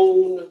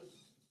own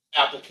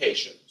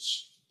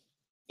applications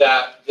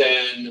that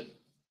then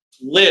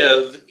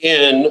live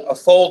in a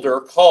folder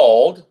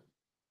called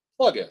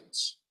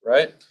plugins,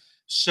 right?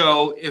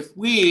 So if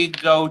we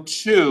go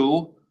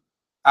to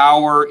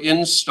our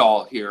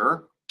install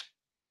here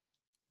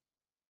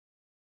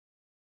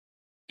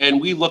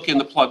and we look in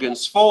the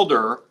plugins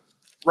folder,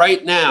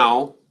 right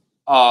now,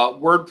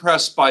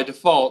 WordPress by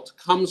default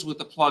comes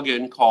with a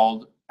plugin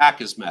called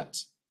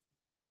Akismet.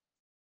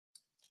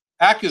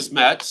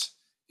 Akismet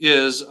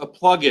is a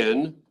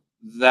plugin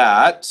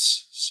that,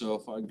 so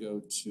if I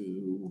go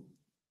to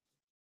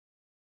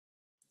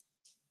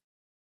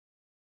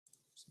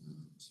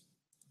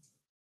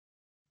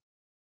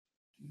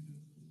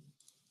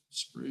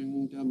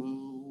Spring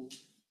Demo,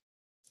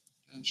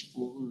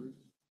 Dashboard,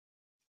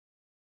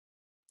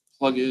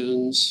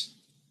 Plugins,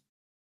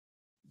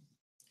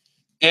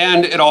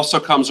 and it also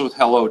comes with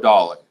Hello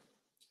Dolly.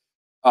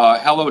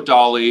 Hello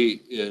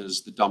Dolly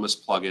is the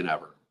dumbest plugin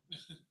ever.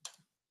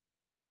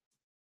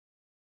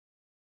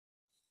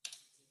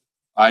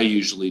 I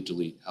usually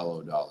delete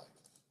Hello Dolly.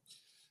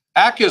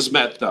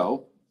 Akismet,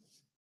 though,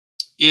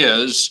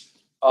 is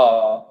a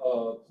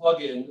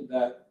plugin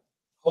that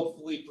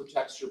hopefully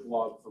protects your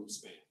blog from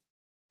spam.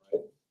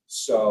 Right?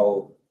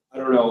 So I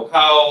don't know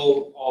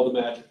how all the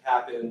magic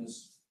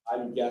happens.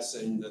 I'm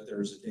guessing that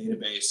there's a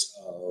database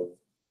of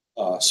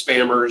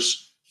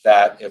spammers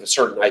that if a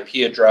certain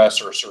IP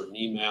address or a certain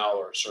email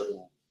or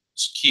certain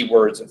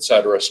keywords, et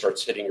cetera,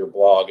 starts hitting your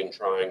blog and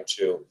trying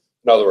to,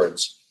 in other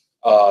words,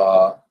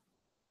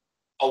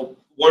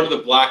 one of the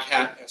black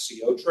hat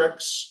SEO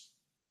tricks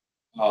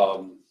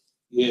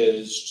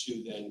is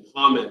to then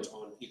comment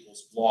on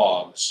people's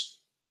blogs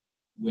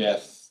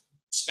with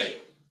spam,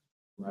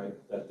 right?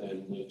 That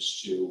then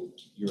links to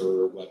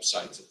your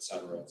websites, et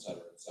cetera, et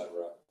cetera, et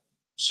cetera.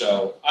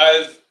 So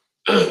I've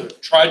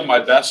tried my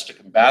best to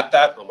combat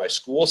that on my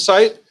school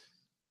site,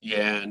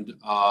 and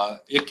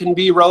it can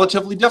be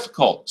relatively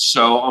difficult.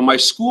 So on my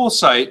school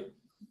site,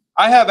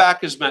 I have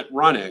Akismet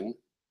running,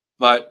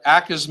 but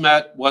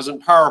Akismet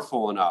wasn't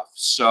powerful enough.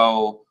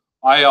 So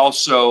I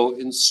also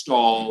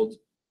installed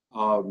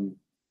a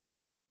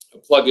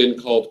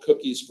plugin called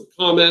Cookies for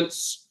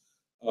Comments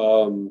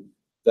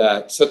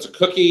that sets a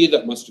cookie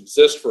that must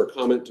exist for a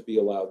comment to be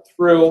allowed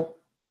through,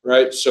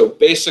 right? So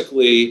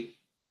basically,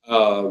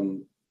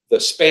 the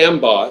spam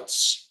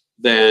bots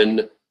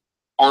then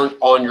aren't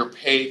on your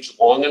page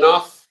long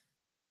enough,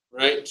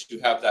 right, to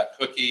have that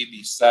cookie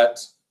be set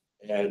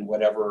and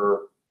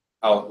whatever,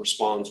 how it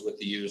responds with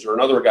the user.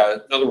 In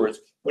other words,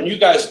 when you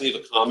guys leave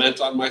a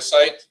comment on my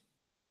site,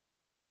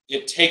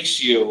 it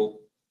takes you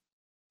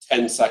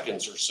 10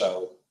 seconds or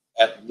so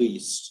at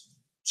least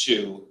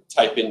to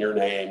type in your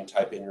name,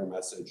 type in your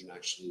message, and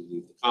actually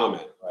leave the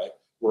comment, right?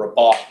 Where a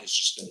bot is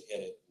just going to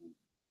hit it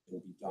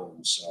and be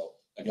done. So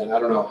again, I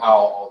don't know how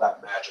all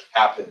that magic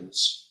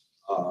happens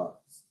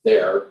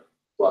there,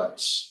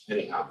 but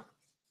anyhow.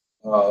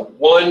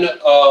 One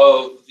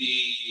of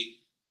the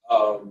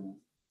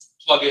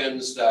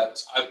plugins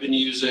that I've been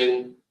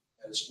using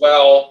as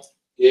well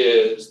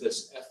is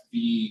this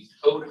FB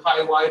code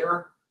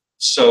highlighter.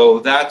 So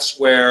that's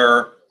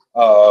where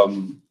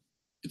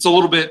it's a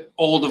little bit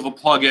old of a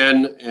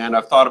plugin, and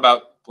I've thought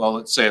about, well,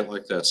 let's say it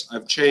like this.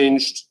 I've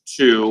changed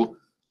to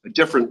a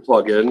different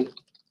plugin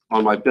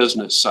on my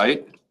business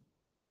site,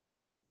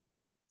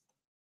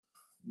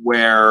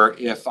 where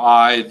if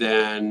I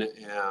then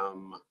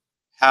am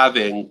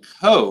having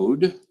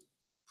code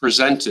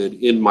presented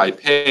in my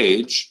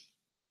page,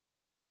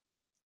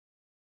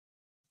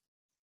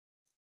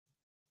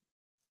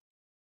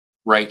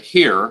 right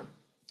here,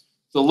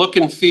 the look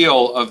and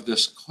feel of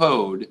this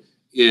code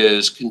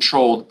is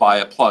controlled by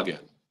a plugin.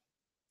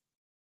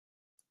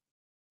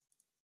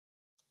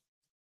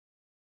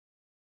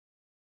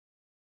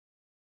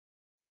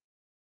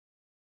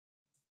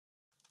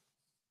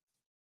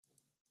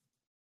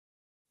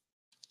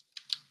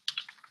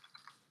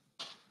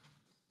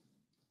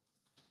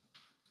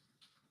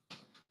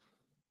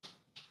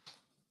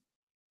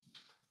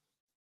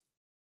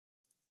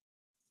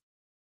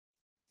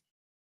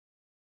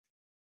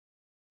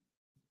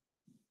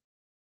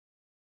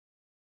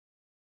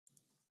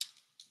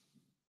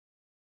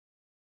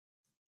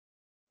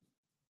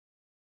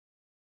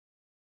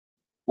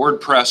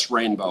 WordPress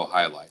Rainbow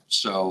Highlight.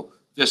 So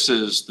this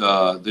is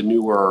the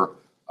newer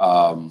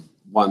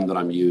one that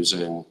I'm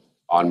using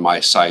on my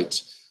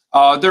site.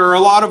 There are a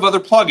lot of other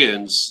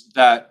plugins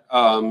that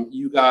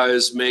you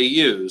guys may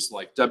use,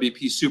 like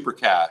WP Super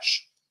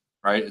Cache,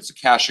 right? It's a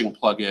caching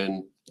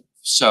plugin.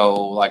 So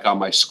like on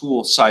my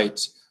school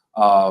site,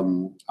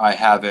 I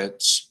have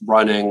it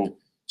running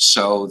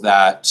so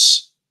that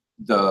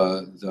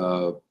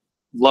the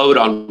load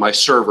on my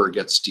server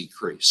gets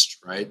decreased,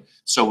 right?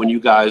 So when you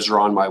guys are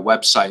on my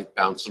website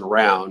bouncing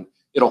around,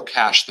 it'll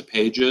cache the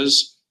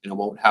pages and it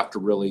won't have to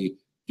really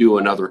do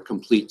another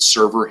complete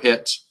server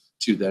hit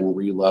to then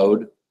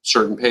reload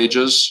certain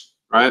pages,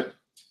 right?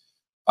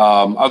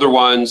 Other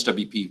ones,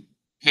 WP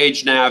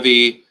Page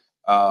Navi,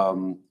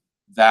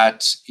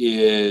 that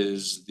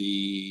is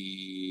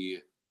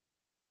the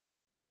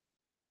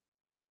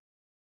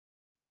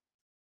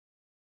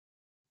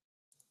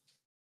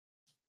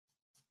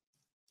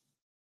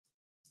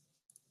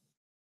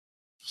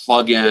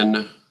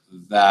plugin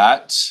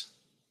that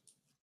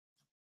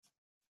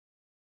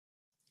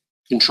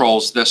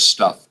controls this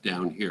stuff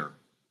down here.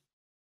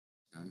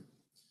 Okay.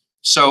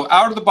 So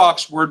out of the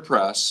box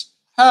WordPress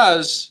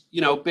has,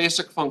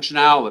 basic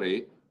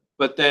functionality,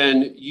 but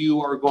then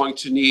you are going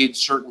to need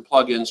certain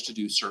plugins to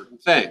do certain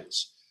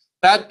things.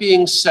 That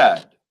being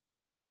said,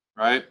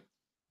 right,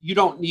 you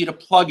don't need a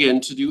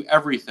plugin to do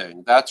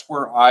everything. That's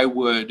where I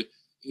would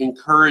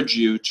encourage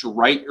you to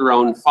write your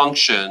own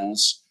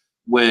functions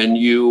when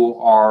you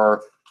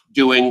are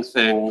doing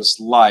things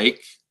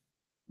like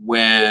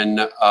when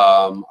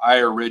I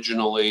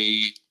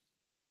originally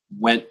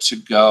went to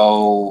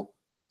go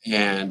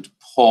and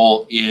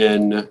pull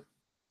in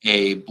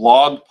a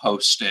blog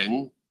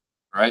posting,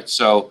 right?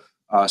 So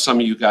some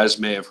of you guys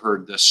may have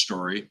heard this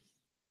story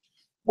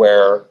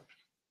where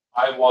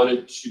I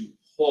wanted to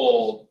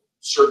pull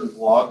certain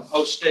blog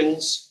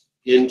postings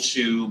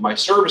into my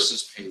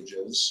services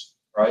pages,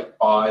 right,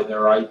 by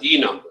their ID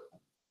number.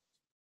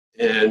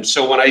 And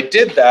so when I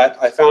did that,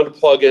 I found a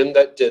plugin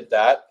that did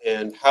that.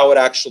 And how it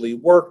actually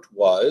worked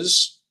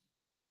was,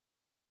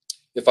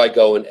 if I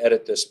go and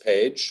edit this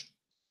page,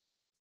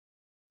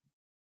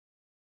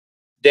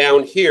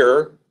 down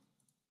here,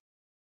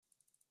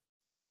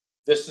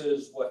 this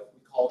is what we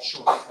call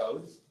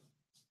shortcode.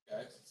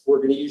 Okay? We're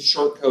going to use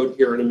shortcode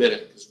here in a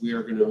minute because we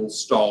are going to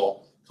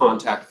install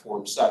Contact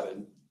Form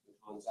 7.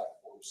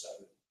 Contact Form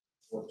 7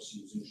 works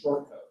using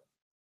shortcode.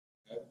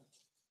 Okay?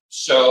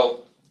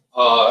 So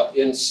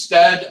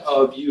instead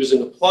of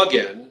using a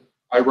plugin,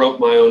 I wrote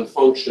my own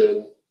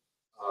function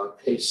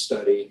case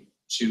study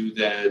to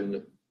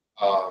then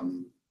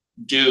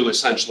do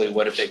essentially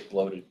what a big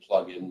bloated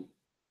plugin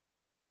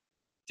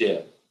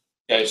did.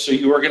 Okay, so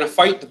you are going to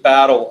fight the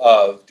battle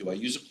of, do I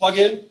use a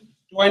plugin?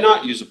 Do I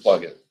not use a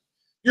plugin?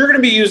 You're going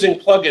to be using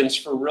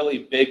plugins for really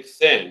big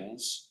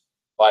things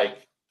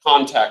like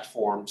Contact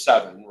Form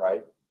 7,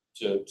 right?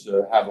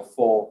 To have a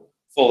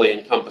fully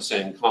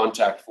encompassing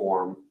contact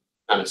form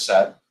kind of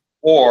set.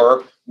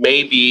 Or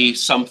maybe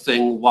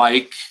something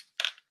like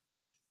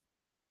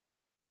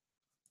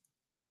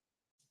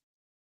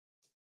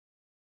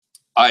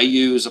I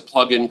use a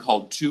plugin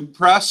called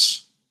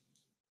TubePress.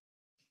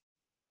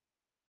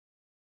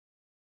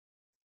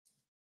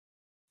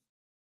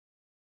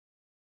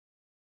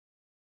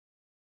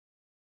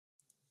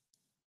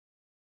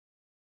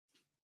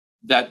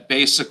 That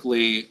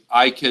basically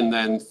I can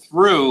then,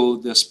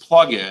 through this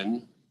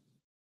plugin,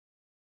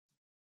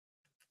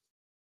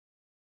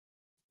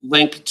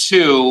 link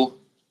to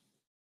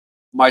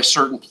my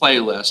certain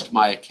playlist,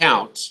 my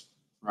account,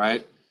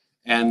 right?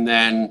 And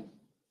then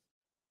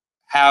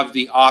have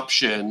the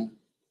option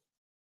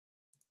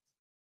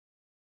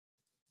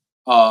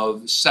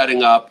of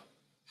setting up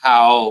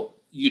how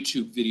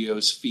YouTube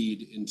videos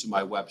feed into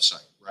my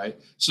website, right?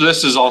 So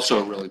this is also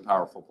a really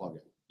powerful plugin.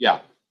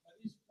 Yeah.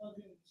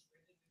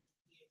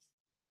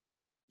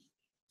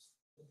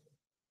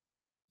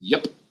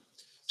 Yep.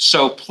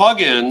 So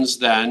plugins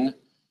then,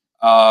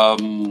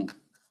 I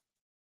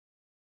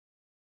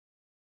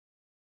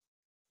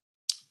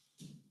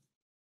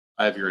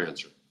have your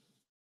answer.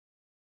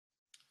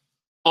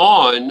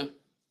 On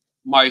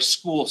my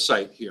school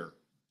site here,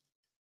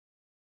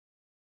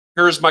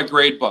 here's my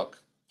gradebook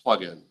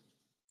plugin,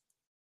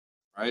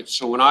 right?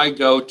 So when I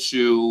go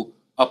to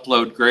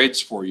upload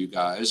grades for you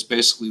guys,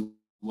 basically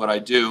what I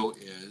do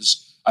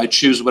is I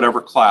choose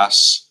whatever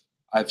class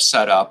I've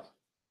set up.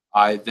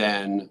 I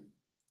then,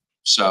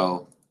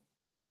 so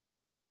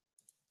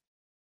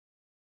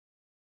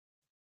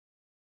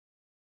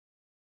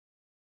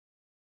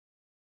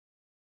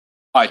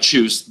I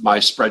choose my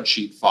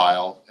spreadsheet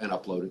file and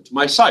upload it to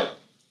my site,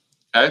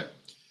 okay?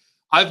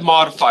 I've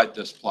modified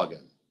this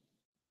plugin.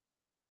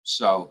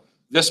 So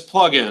this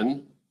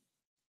plugin,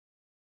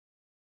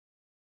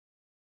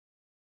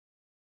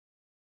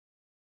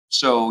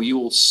 so you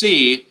will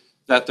see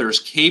that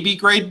there's KB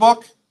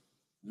Gradebook,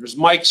 there's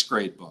Mike's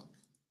Gradebook.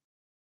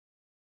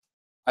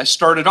 I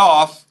started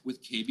off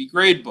with KB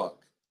Gradebook,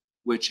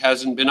 which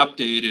hasn't been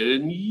updated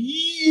in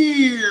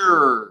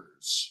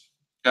years,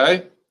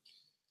 okay?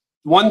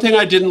 One thing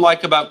I didn't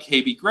like about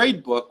KB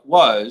Gradebook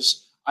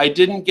was I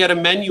didn't get a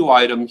menu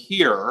item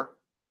here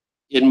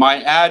in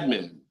my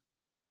admin.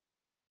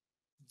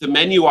 The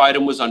menu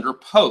item was under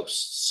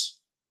posts.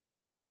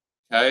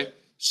 Okay,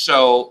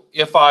 so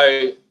if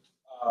I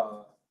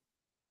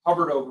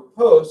hovered over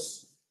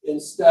posts,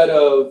 instead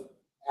of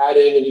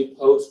adding a new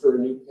post or a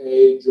new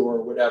page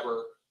or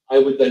whatever, I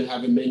would then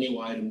have a menu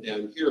item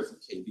down here for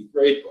KB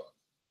Gradebook.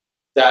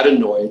 That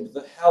annoyed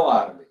the hell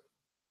out of me.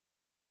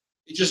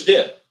 It just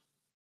did.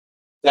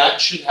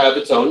 That should have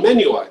its own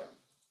menu item.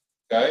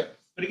 Okay,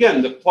 but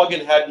again, the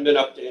plugin hadn't been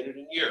updated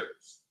in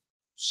years.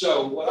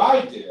 So what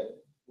I did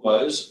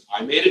was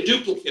I made a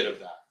duplicate of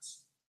that.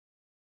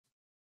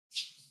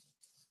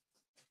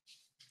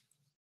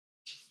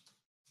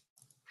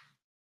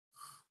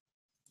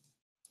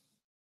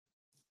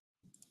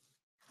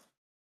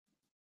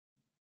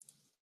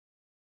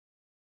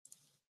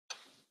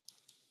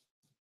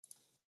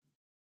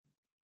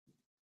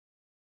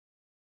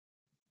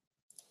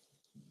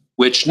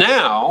 Which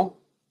now,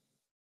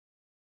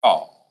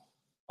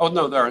 oh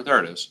no, there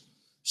it is.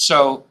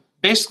 So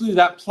basically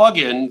that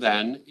plugin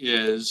then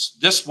is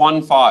this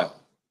one file.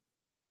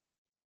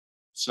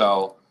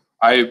 So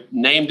I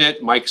named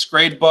it Mike's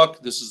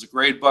Gradebook. This is a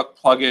gradebook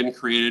plugin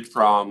created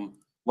from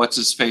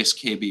what's-his-face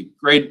KB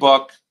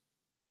Gradebook,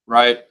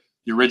 right?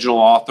 The original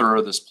author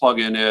of this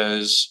plugin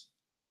is.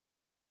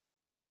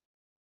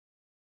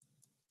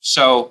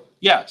 So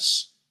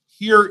yes,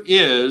 here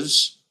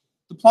is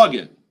the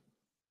plugin.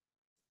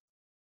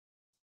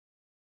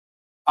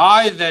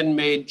 I then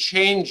made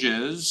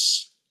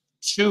changes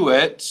to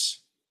it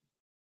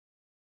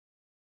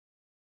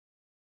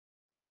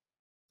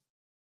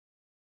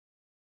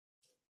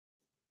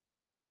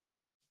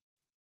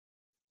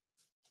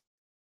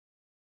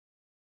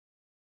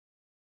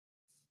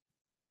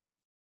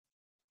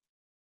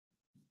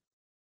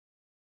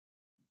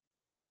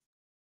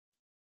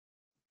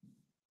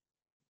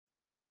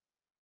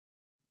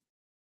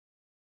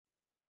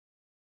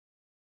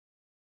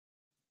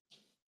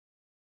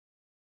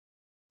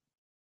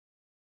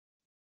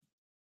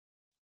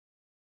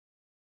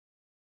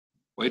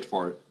wait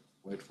for it,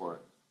 wait for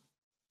it.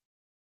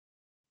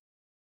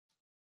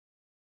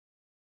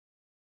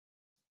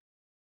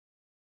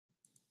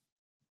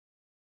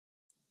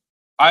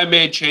 I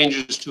made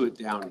changes to it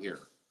down here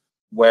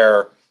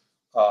where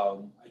I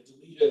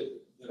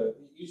deleted it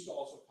used to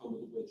also come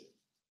with a widget.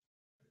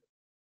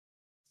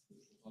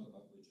 We'll talk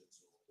about widgets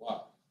in a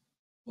while.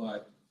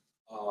 But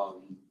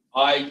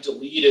I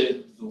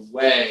deleted the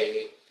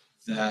way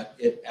that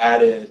it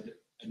added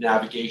a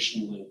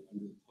navigation link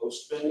under the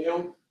post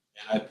menu,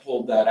 and I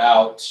pulled that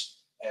out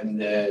and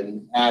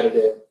then added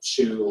it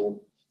to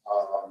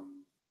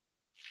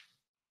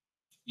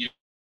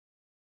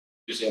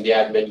using the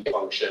add menu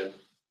function,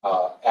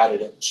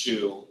 added it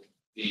to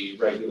the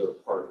regular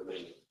part of the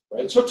menu,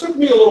 right? So it took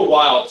me a little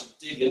while to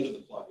dig into the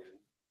plugin,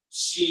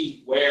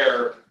 see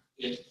where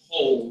it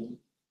pulled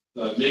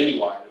the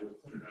menu item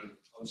and put it on the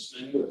post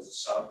menu as a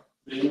sub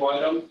menu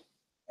item.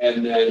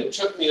 And then it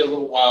took me a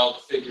little while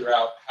to figure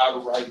out how to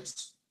write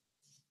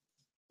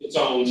its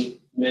own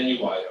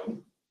menu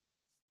item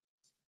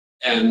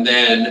and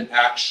then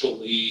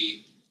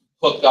actually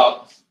hook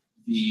up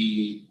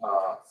the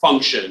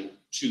function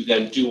to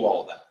then do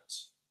all that,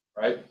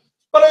 right?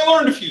 But I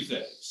learned a few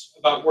things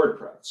about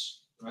WordPress,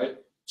 right?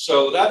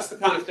 So that's the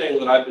kind of thing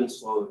that I've been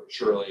slowly but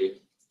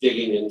surely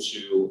digging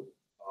into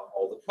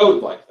all the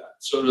code like that.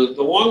 So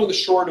the long and the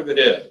short of it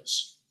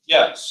is,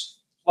 yes,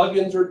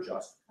 plugins are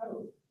just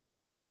code.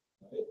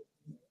 Right?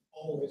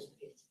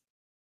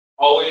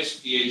 Always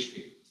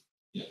PHP.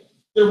 Yeah.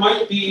 There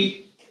might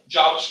be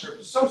JavaScript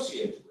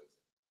associated with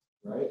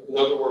it, right? In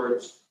other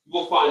words, you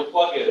will find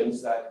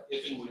plugins that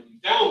if and when you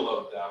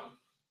download them,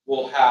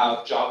 will have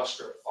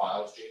JavaScript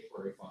files,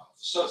 jQuery files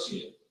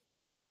associated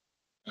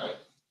with it.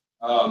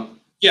 Right?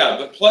 Yeah,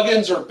 but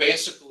plugins are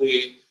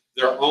basically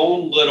their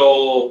own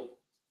little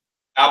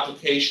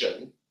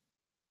application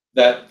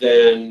that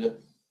then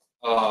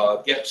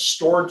gets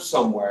stored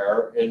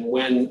somewhere. And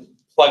when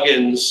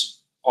plugins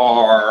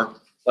are,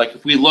 like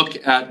if we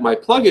look at my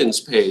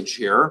plugins page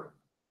here,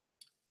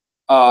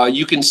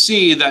 you can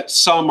see that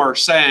some are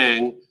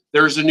saying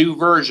there's a new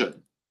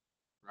version,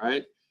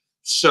 right?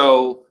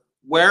 So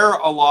where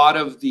a lot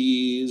of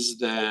these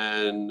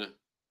then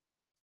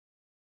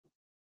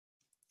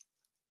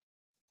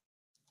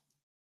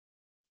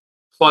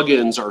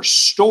plugins are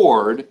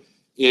stored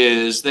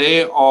is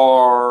they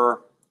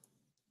are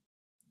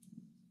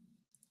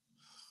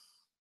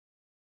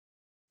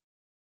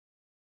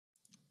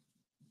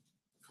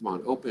come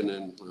on, open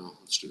and well,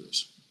 let's do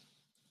this.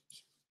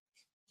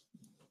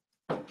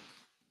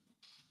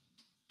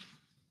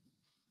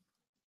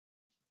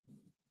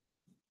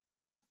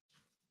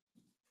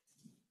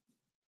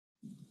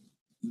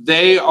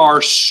 They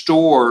are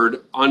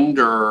stored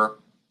under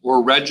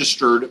or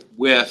registered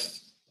with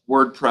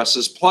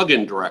WordPress's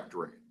plugin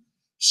directory.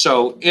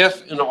 So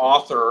if an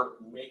author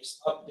makes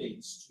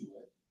updates to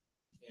it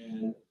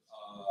and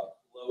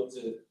loads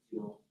it,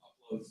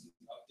 uploads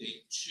the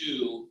update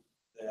to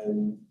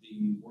and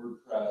the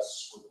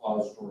WordPress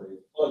repository of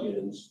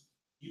plugins,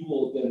 you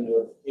will get a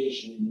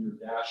notification in your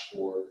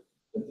dashboard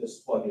that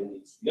this plugin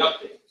needs to be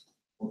updated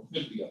or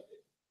could be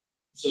updated.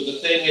 So the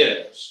thing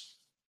is,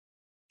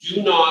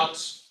 do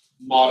not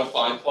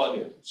modify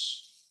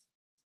plugins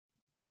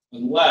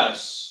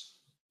unless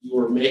you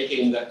are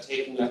taking that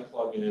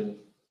plugin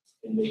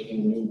and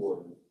making a new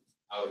one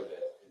out of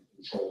it and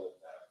controlling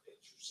that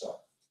update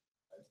yourself.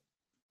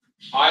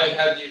 I have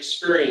had the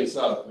experience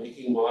of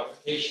making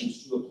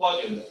modifications to a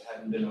plugin that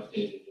hadn't been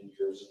updated in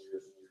years and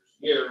years and years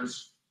and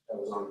years. That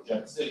was on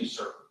Jet City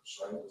servers,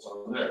 right? It was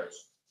on theirs.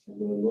 And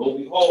then lo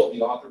and behold,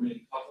 the author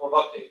made a couple of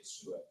updates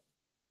to it.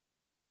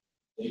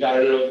 They got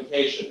a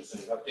notification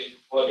saying update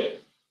the plugin.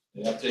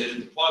 They updated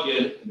the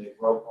plugin and they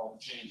broke all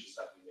the changes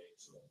that we made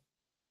to it.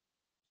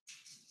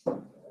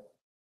 Okay.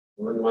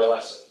 Learned my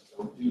lesson.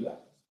 Don't do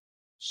that.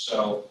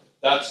 So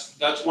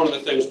that's one of the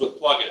things with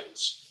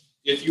plugins.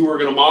 If you were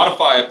going to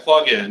modify a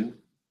plugin,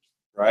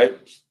 right,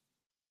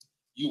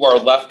 you are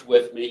left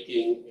with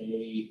making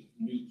a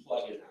new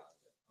plugin out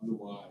of it.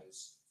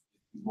 Otherwise,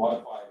 if you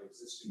modify an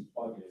existing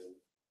plugin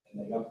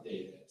and they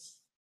update it,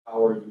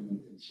 how are you going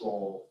to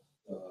control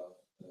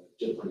the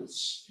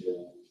difference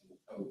in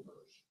code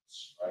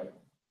versions, right?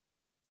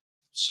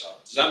 So,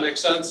 does that make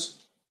sense?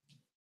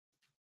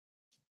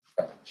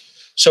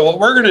 So what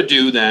we're going to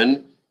do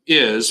then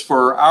is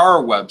for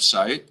our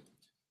website,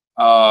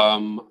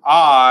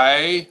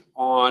 I,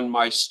 on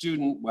my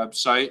student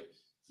website,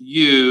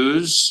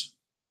 use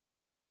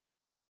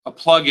a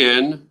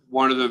plugin,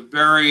 one of the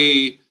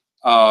very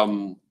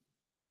common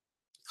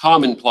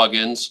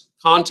plugins,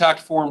 Contact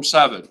Form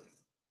 7.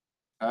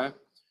 Okay?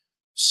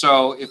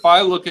 So if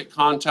I look at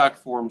Contact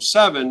Form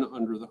 7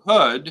 under the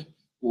hood,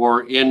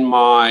 or in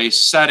my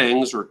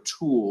settings or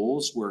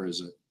tools, where is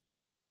it?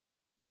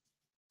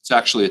 It's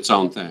actually its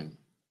own thing.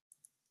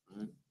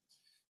 Right?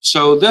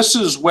 So this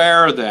is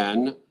where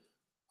then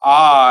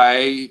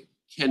I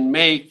can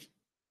make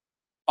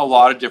a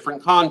lot of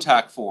different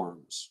contact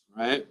forms,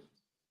 right?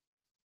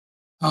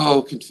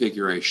 Oh,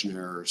 configuration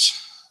errors.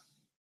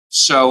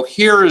 So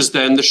here is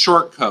then the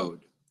short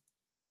code,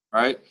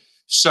 right?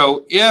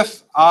 So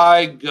if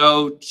I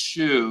go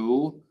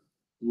to,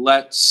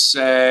 let's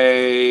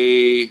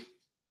say,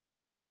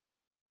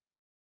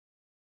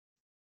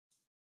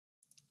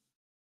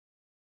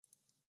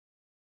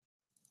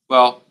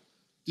 well,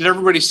 did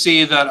everybody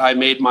see that I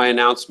made my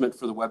announcement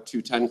for the Web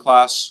 2.10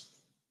 class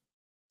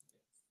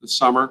this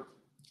summer?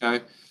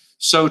 Okay.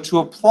 So to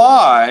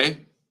apply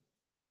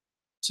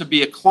to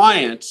be a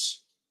client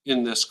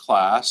in this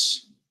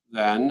class,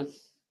 then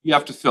you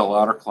have to fill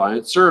out our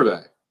client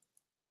survey,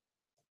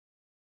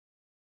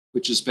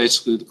 which is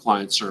basically the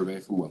client survey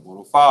from Web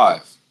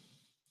 105.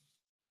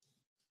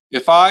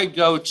 If I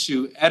go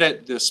to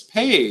edit this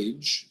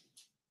page,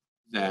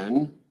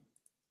 then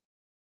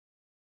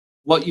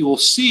what you will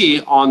see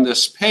on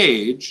this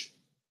page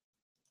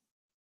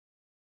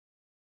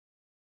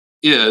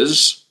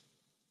is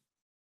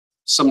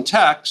some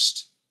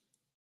text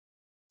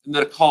and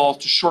then a call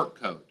to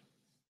shortcode.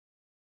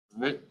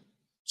 Right?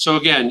 So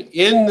again,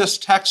 in this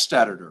text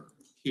editor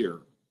here,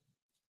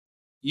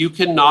 you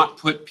cannot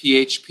put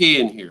PHP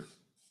in here.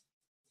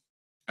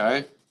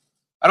 Okay?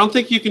 I don't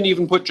think you can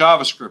even put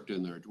JavaScript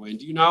in there, Dwayne.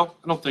 Do you know?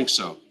 I don't think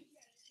so.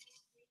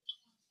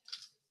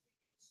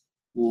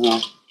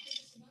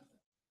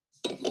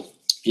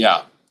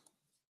 Yeah.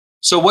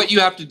 So what you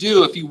have to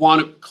do if you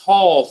want to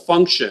call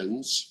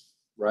functions,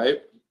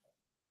 right,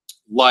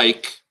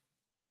 like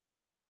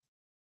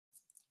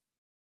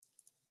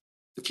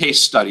the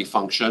case study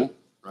function,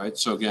 right?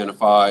 So again,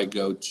 if I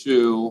go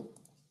to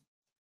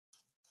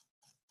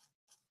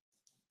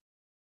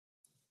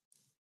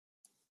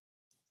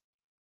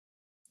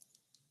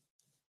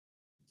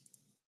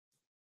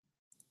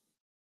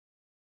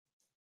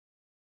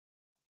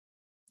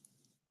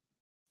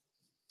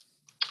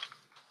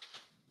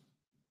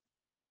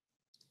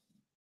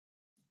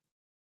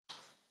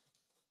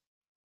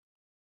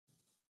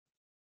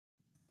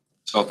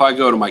so if I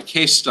go to my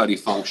case study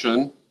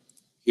function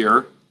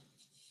here,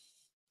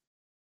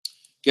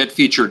 get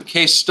featured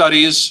case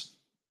studies,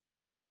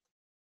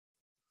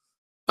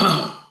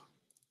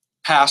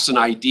 pass an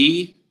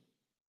ID,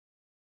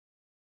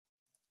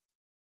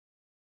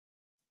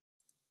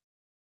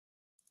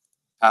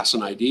 pass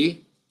an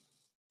ID.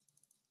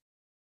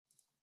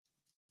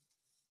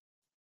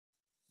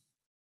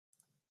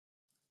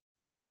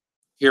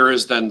 Here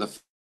is then the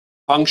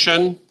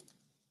function.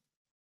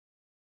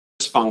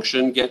 This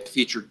function, get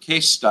featured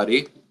case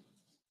study,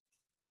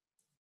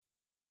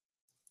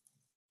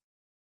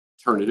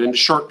 turn it into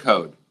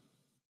shortcode.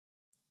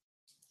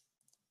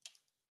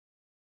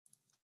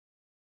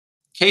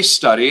 Case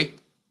study,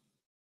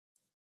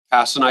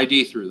 pass an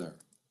ID through there.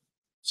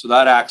 So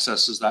that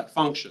accesses that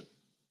function.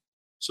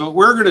 So what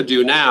we're going to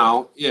do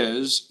now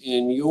is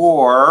in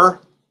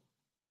your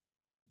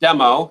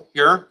demo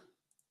here,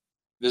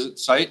 visit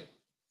site.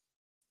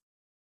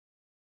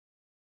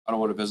 I don't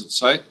want to visit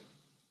site.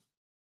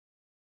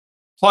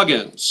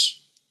 Plugins.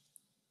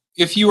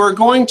 If you are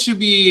going to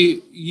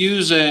be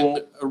using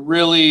a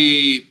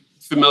really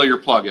familiar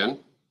plugin,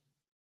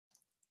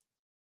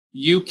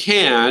 you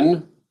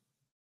can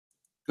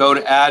go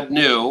to Add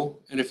New,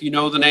 and if you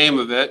know the name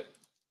of it,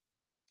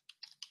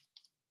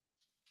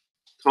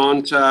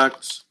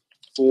 Contact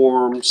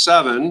Form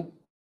 7,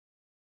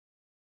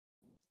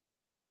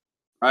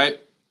 right?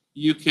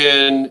 You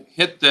can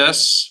hit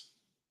this,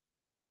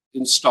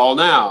 Install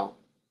Now.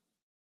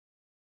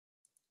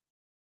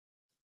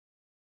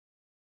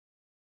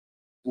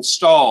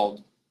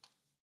 Installed.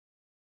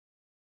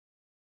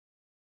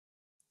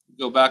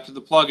 Go back to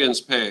the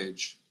plugins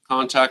page,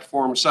 Contact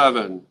Form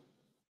 7,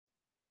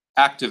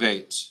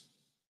 activate.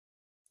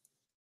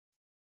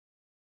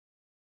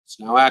 It's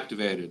now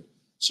activated.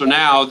 So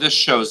now this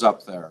shows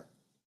up there,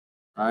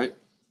 right?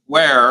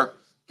 Where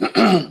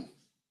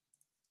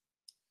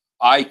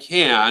I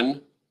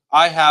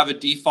have a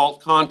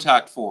default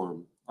contact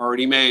form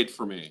already made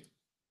for me,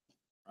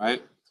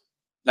 right?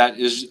 That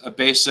is a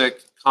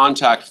basic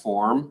contact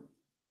form.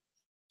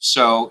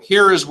 So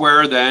here is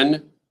where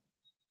then,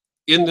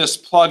 in this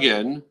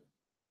plugin,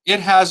 it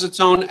has its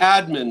own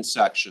admin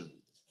section.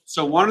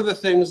 So one of the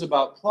things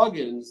about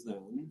plugins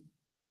then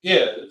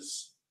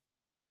is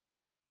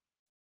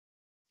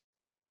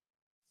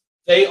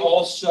they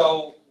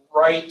also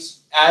write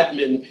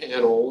admin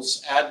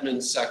panels,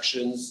 admin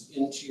sections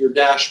into your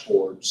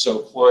dashboard so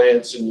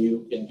clients and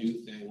you can do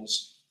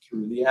things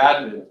through the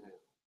admin panel.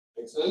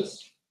 Make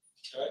sense?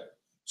 Okay.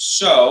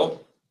 So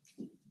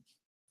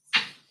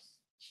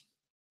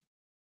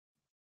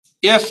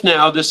if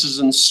now this is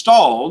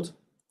installed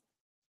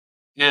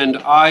and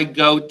I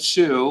go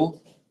to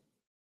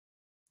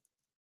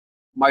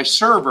my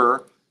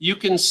server, you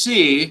can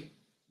see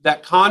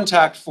that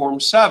Contact Form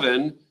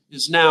 7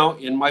 is now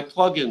in my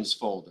plugins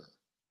folder.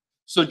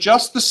 So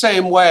just the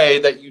same way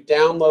that you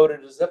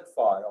downloaded a zip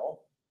file,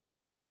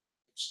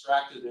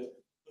 extracted it,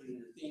 put it in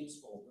your themes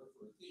folder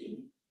for a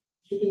theme,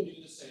 you can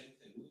do the same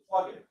thing with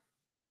plugin.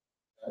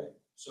 Okay?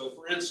 So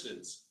for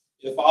instance,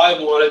 if I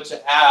wanted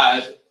to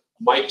add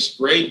Mike's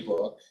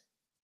gradebook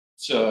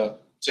to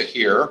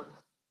here,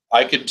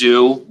 I could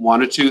do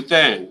one of two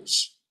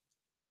things.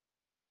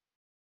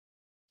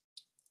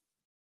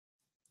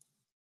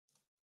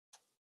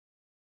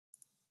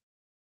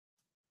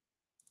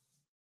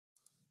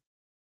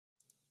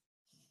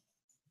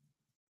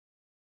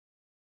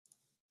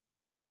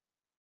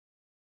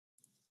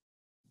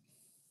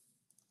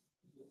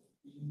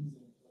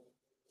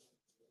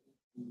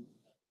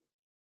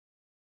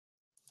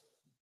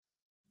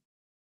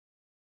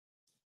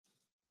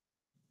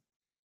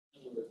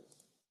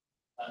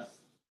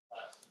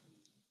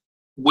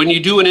 When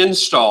you do an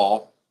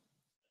install,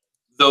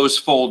 those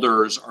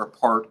folders are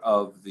part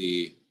of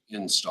the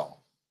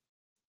install.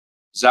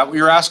 Is that what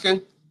you're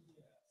asking?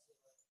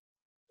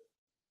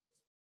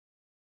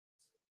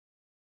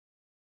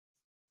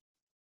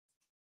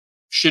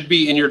 Should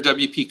be in your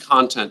WP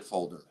content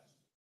folder.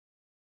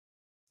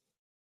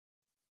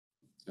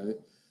 Okay.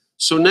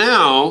 So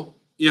now,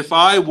 if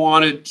I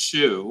wanted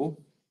to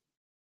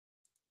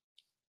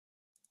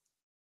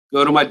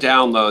go to my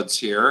downloads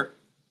here,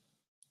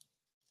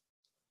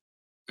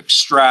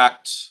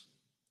 extract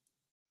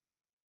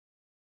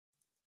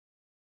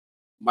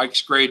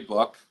Mike's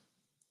gradebook,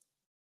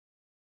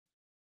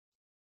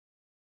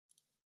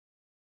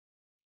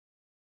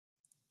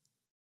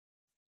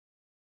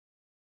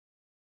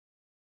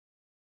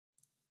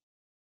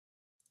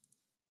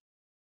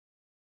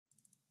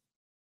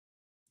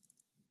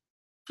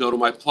 go to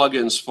my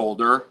plugins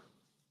folder,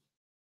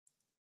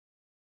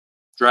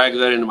 drag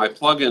that into my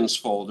plugins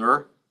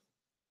folder,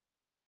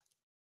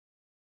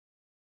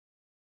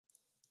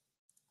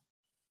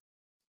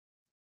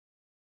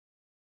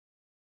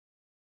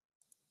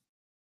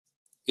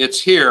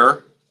 it's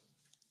here.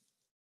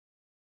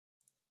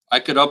 I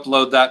could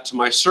upload that to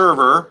my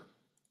server,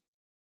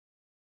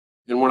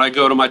 and when I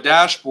go to my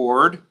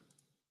dashboard,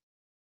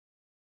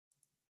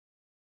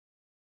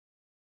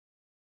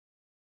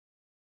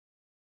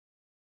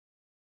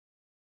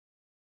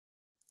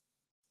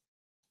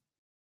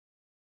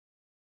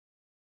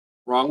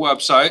 wrong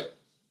website.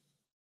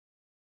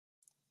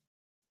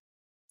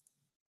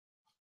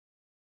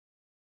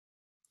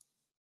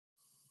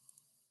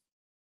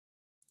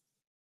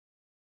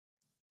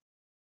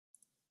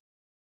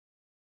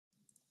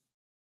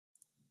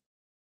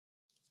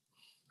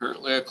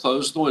 Apparently I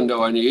closed the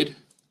window I need.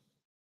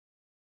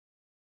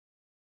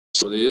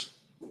 So these.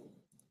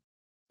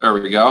 There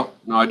we go.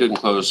 No, I didn't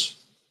close.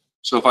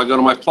 So if I go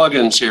to my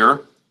plugins here,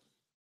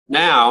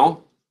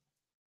 now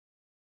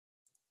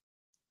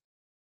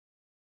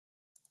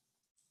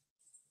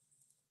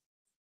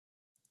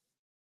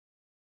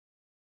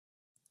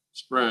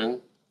Spring,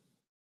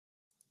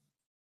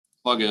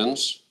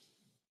 plugins,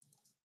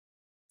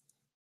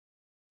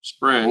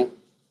 Spring,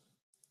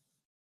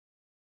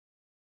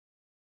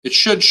 it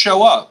should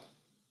show up.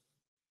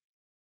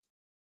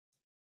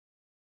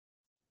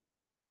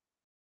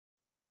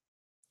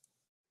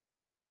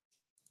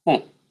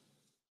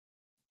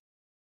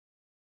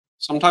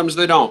 Sometimes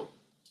they don't.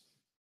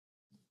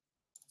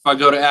 If I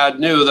go to Add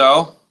New,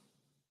 though,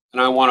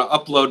 and I want to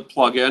upload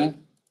plugin,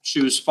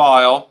 choose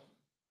File,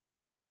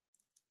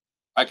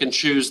 I can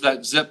choose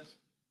that zip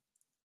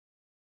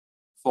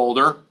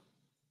folder,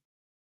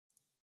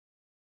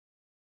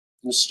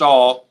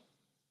 install.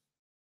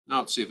 Now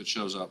let's see if it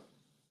shows up.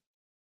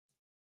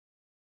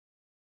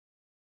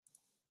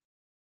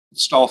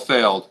 Install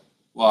failed.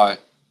 Why?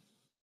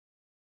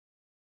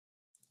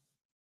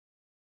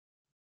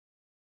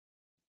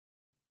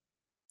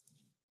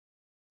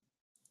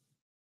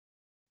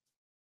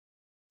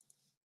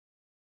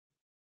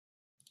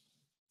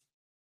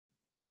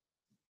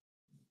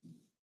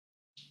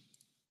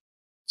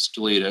 Let's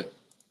delete it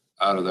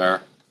out of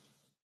there.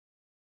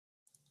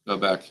 Go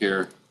back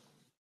here.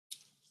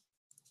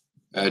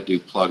 Add new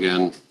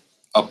plugin,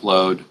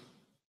 upload,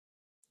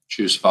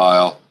 choose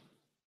file,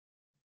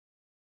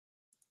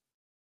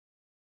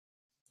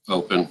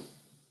 open,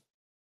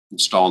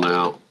 install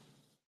now.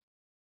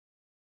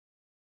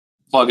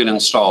 Plugin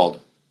installed.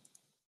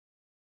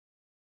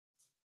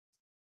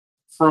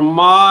 From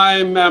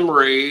my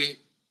memory,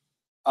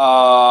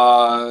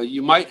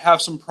 you might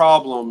have some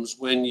problems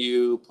when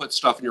you put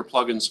stuff in your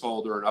plugins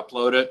folder and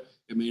upload it.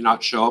 It may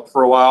not show up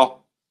for a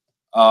while.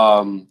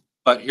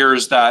 But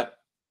here's that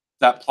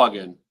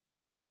plugin,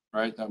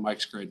 right? That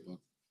Mike's Gradebook.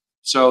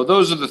 So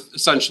those are the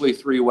essentially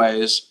three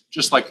ways,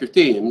 just like your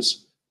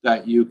themes,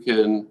 that you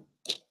can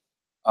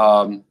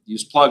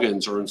use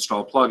plugins or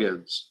install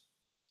plugins.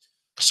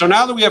 So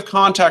now that we have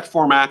contact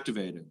form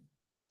activated,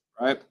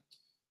 right?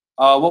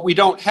 What we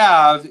don't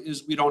have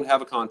is we don't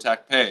have a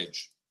contact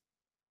page.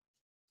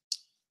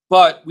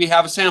 But we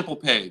have a sample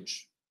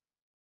page.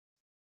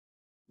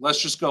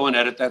 Let's just go and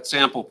edit that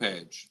sample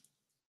page.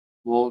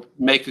 We'll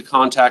make a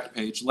contact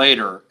page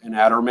later and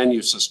add our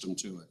menu system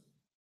to it.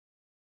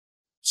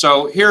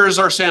 So here's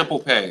our sample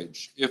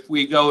page. If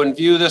we go and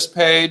view this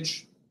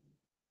page,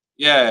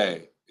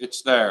 yay,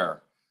 it's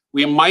there.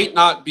 We might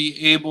not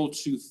be able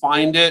to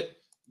find it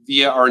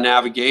via our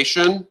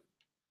navigation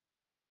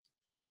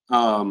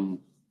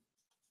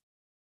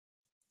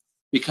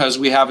because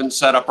we haven't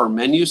set up our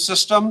menu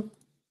system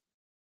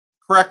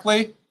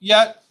correctly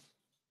yet.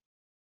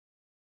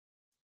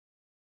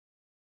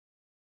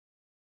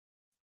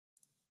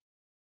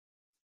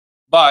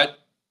 But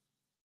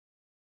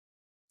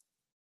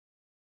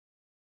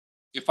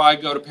if I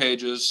go to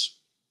pages,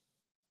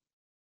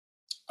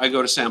 I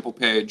go to sample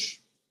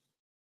page,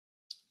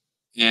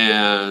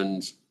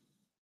 and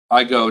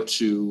I go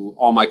to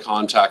all my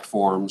contact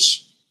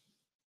forms.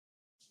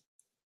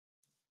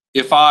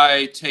 If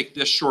I take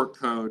this short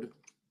code,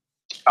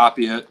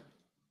 copy it,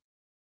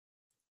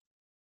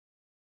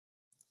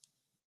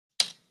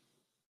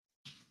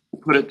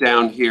 put it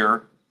down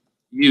here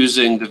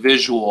using the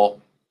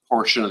visual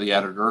portion of the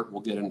editor,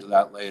 we'll get into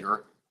that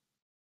later.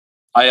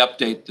 I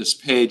update this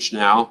page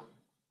now,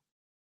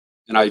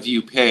 and I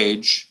view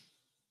page.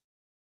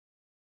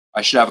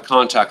 I should have a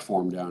contact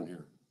form down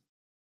here.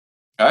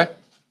 Okay?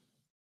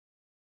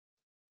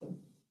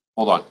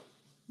 Hold on.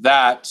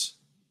 That,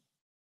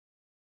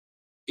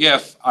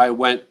 if I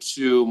went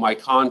to my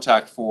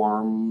contact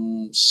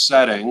form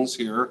settings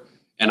here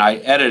and I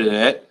edited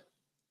it,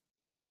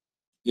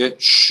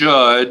 it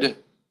should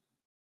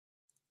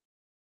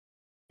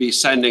be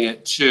sending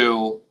it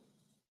to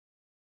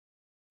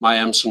my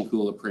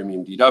Msunkula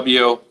Premium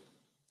DW.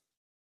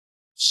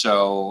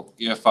 So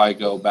if I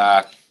go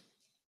back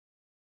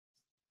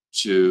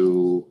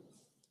to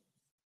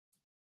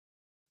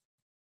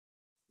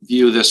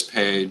view this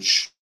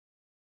page,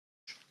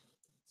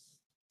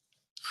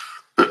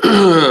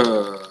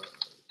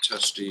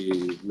 testy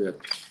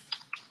Mick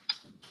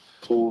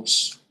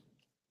pulse.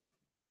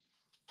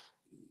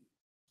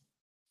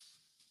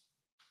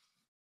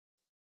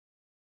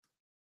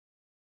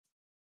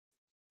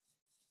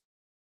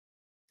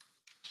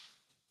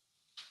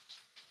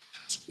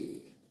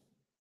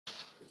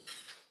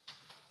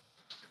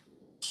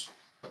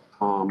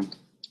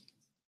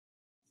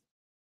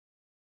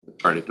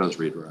 All right, it does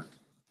redirect.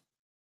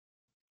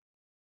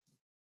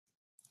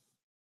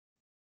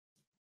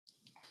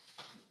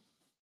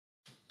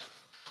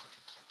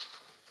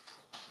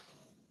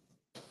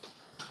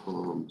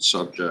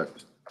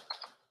 Subject,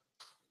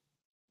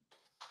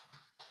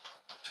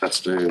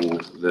 testing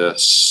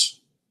this.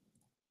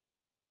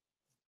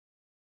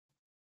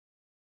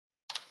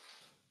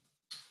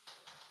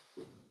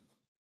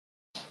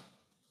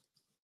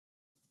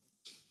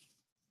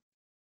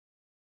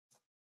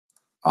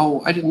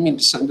 Oh, I didn't mean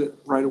to send it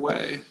right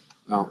away.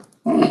 Oh,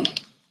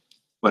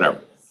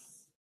 whatever.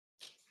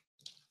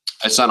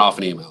 I sent off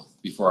an email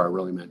before I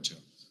really meant to.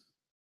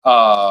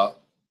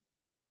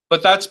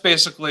 But that's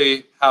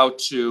basically how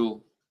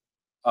to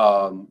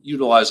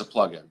utilize a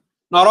plugin.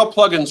 Not all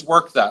plugins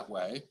work that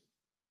way,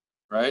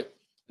 right?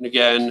 And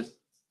again,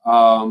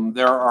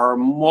 there are a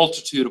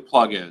multitude of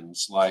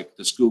plugins like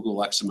this Google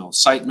XML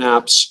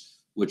sitemaps,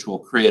 which will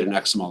create an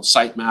XML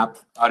sitemap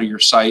out of your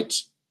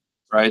site,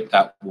 right?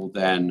 That will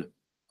then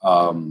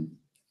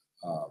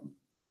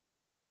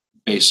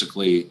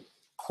basically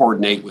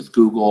coordinate with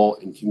Google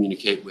and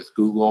communicate with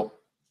Google,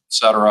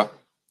 etc.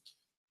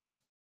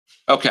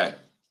 Okay,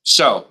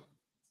 so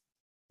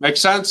make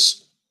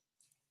sense?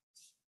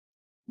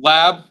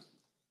 Lab,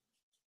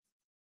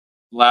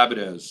 Lab it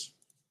is.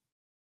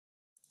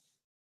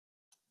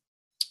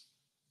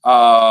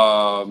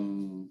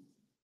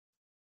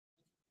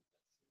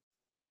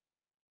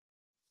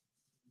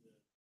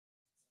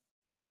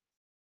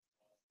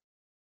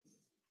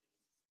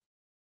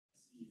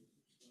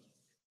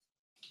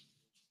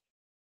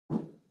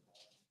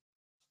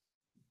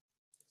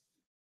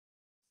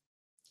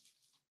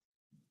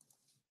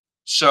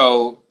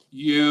 So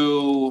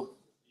you,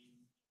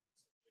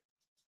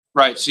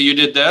 right, so you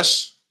did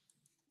this.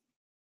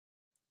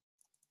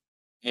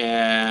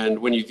 And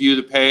when you view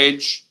the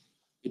page,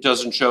 it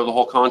doesn't show the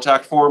whole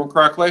contact form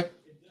correctly.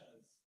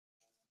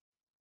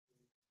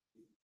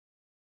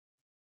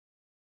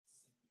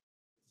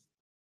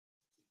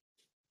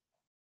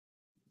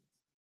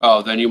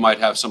 Oh, then you might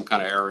have some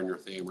kind of error in your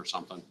theme or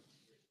something.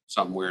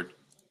 Something weird.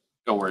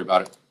 Don't worry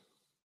about it.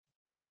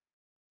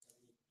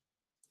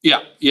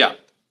 Yeah, yeah.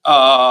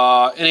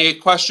 Any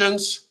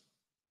questions?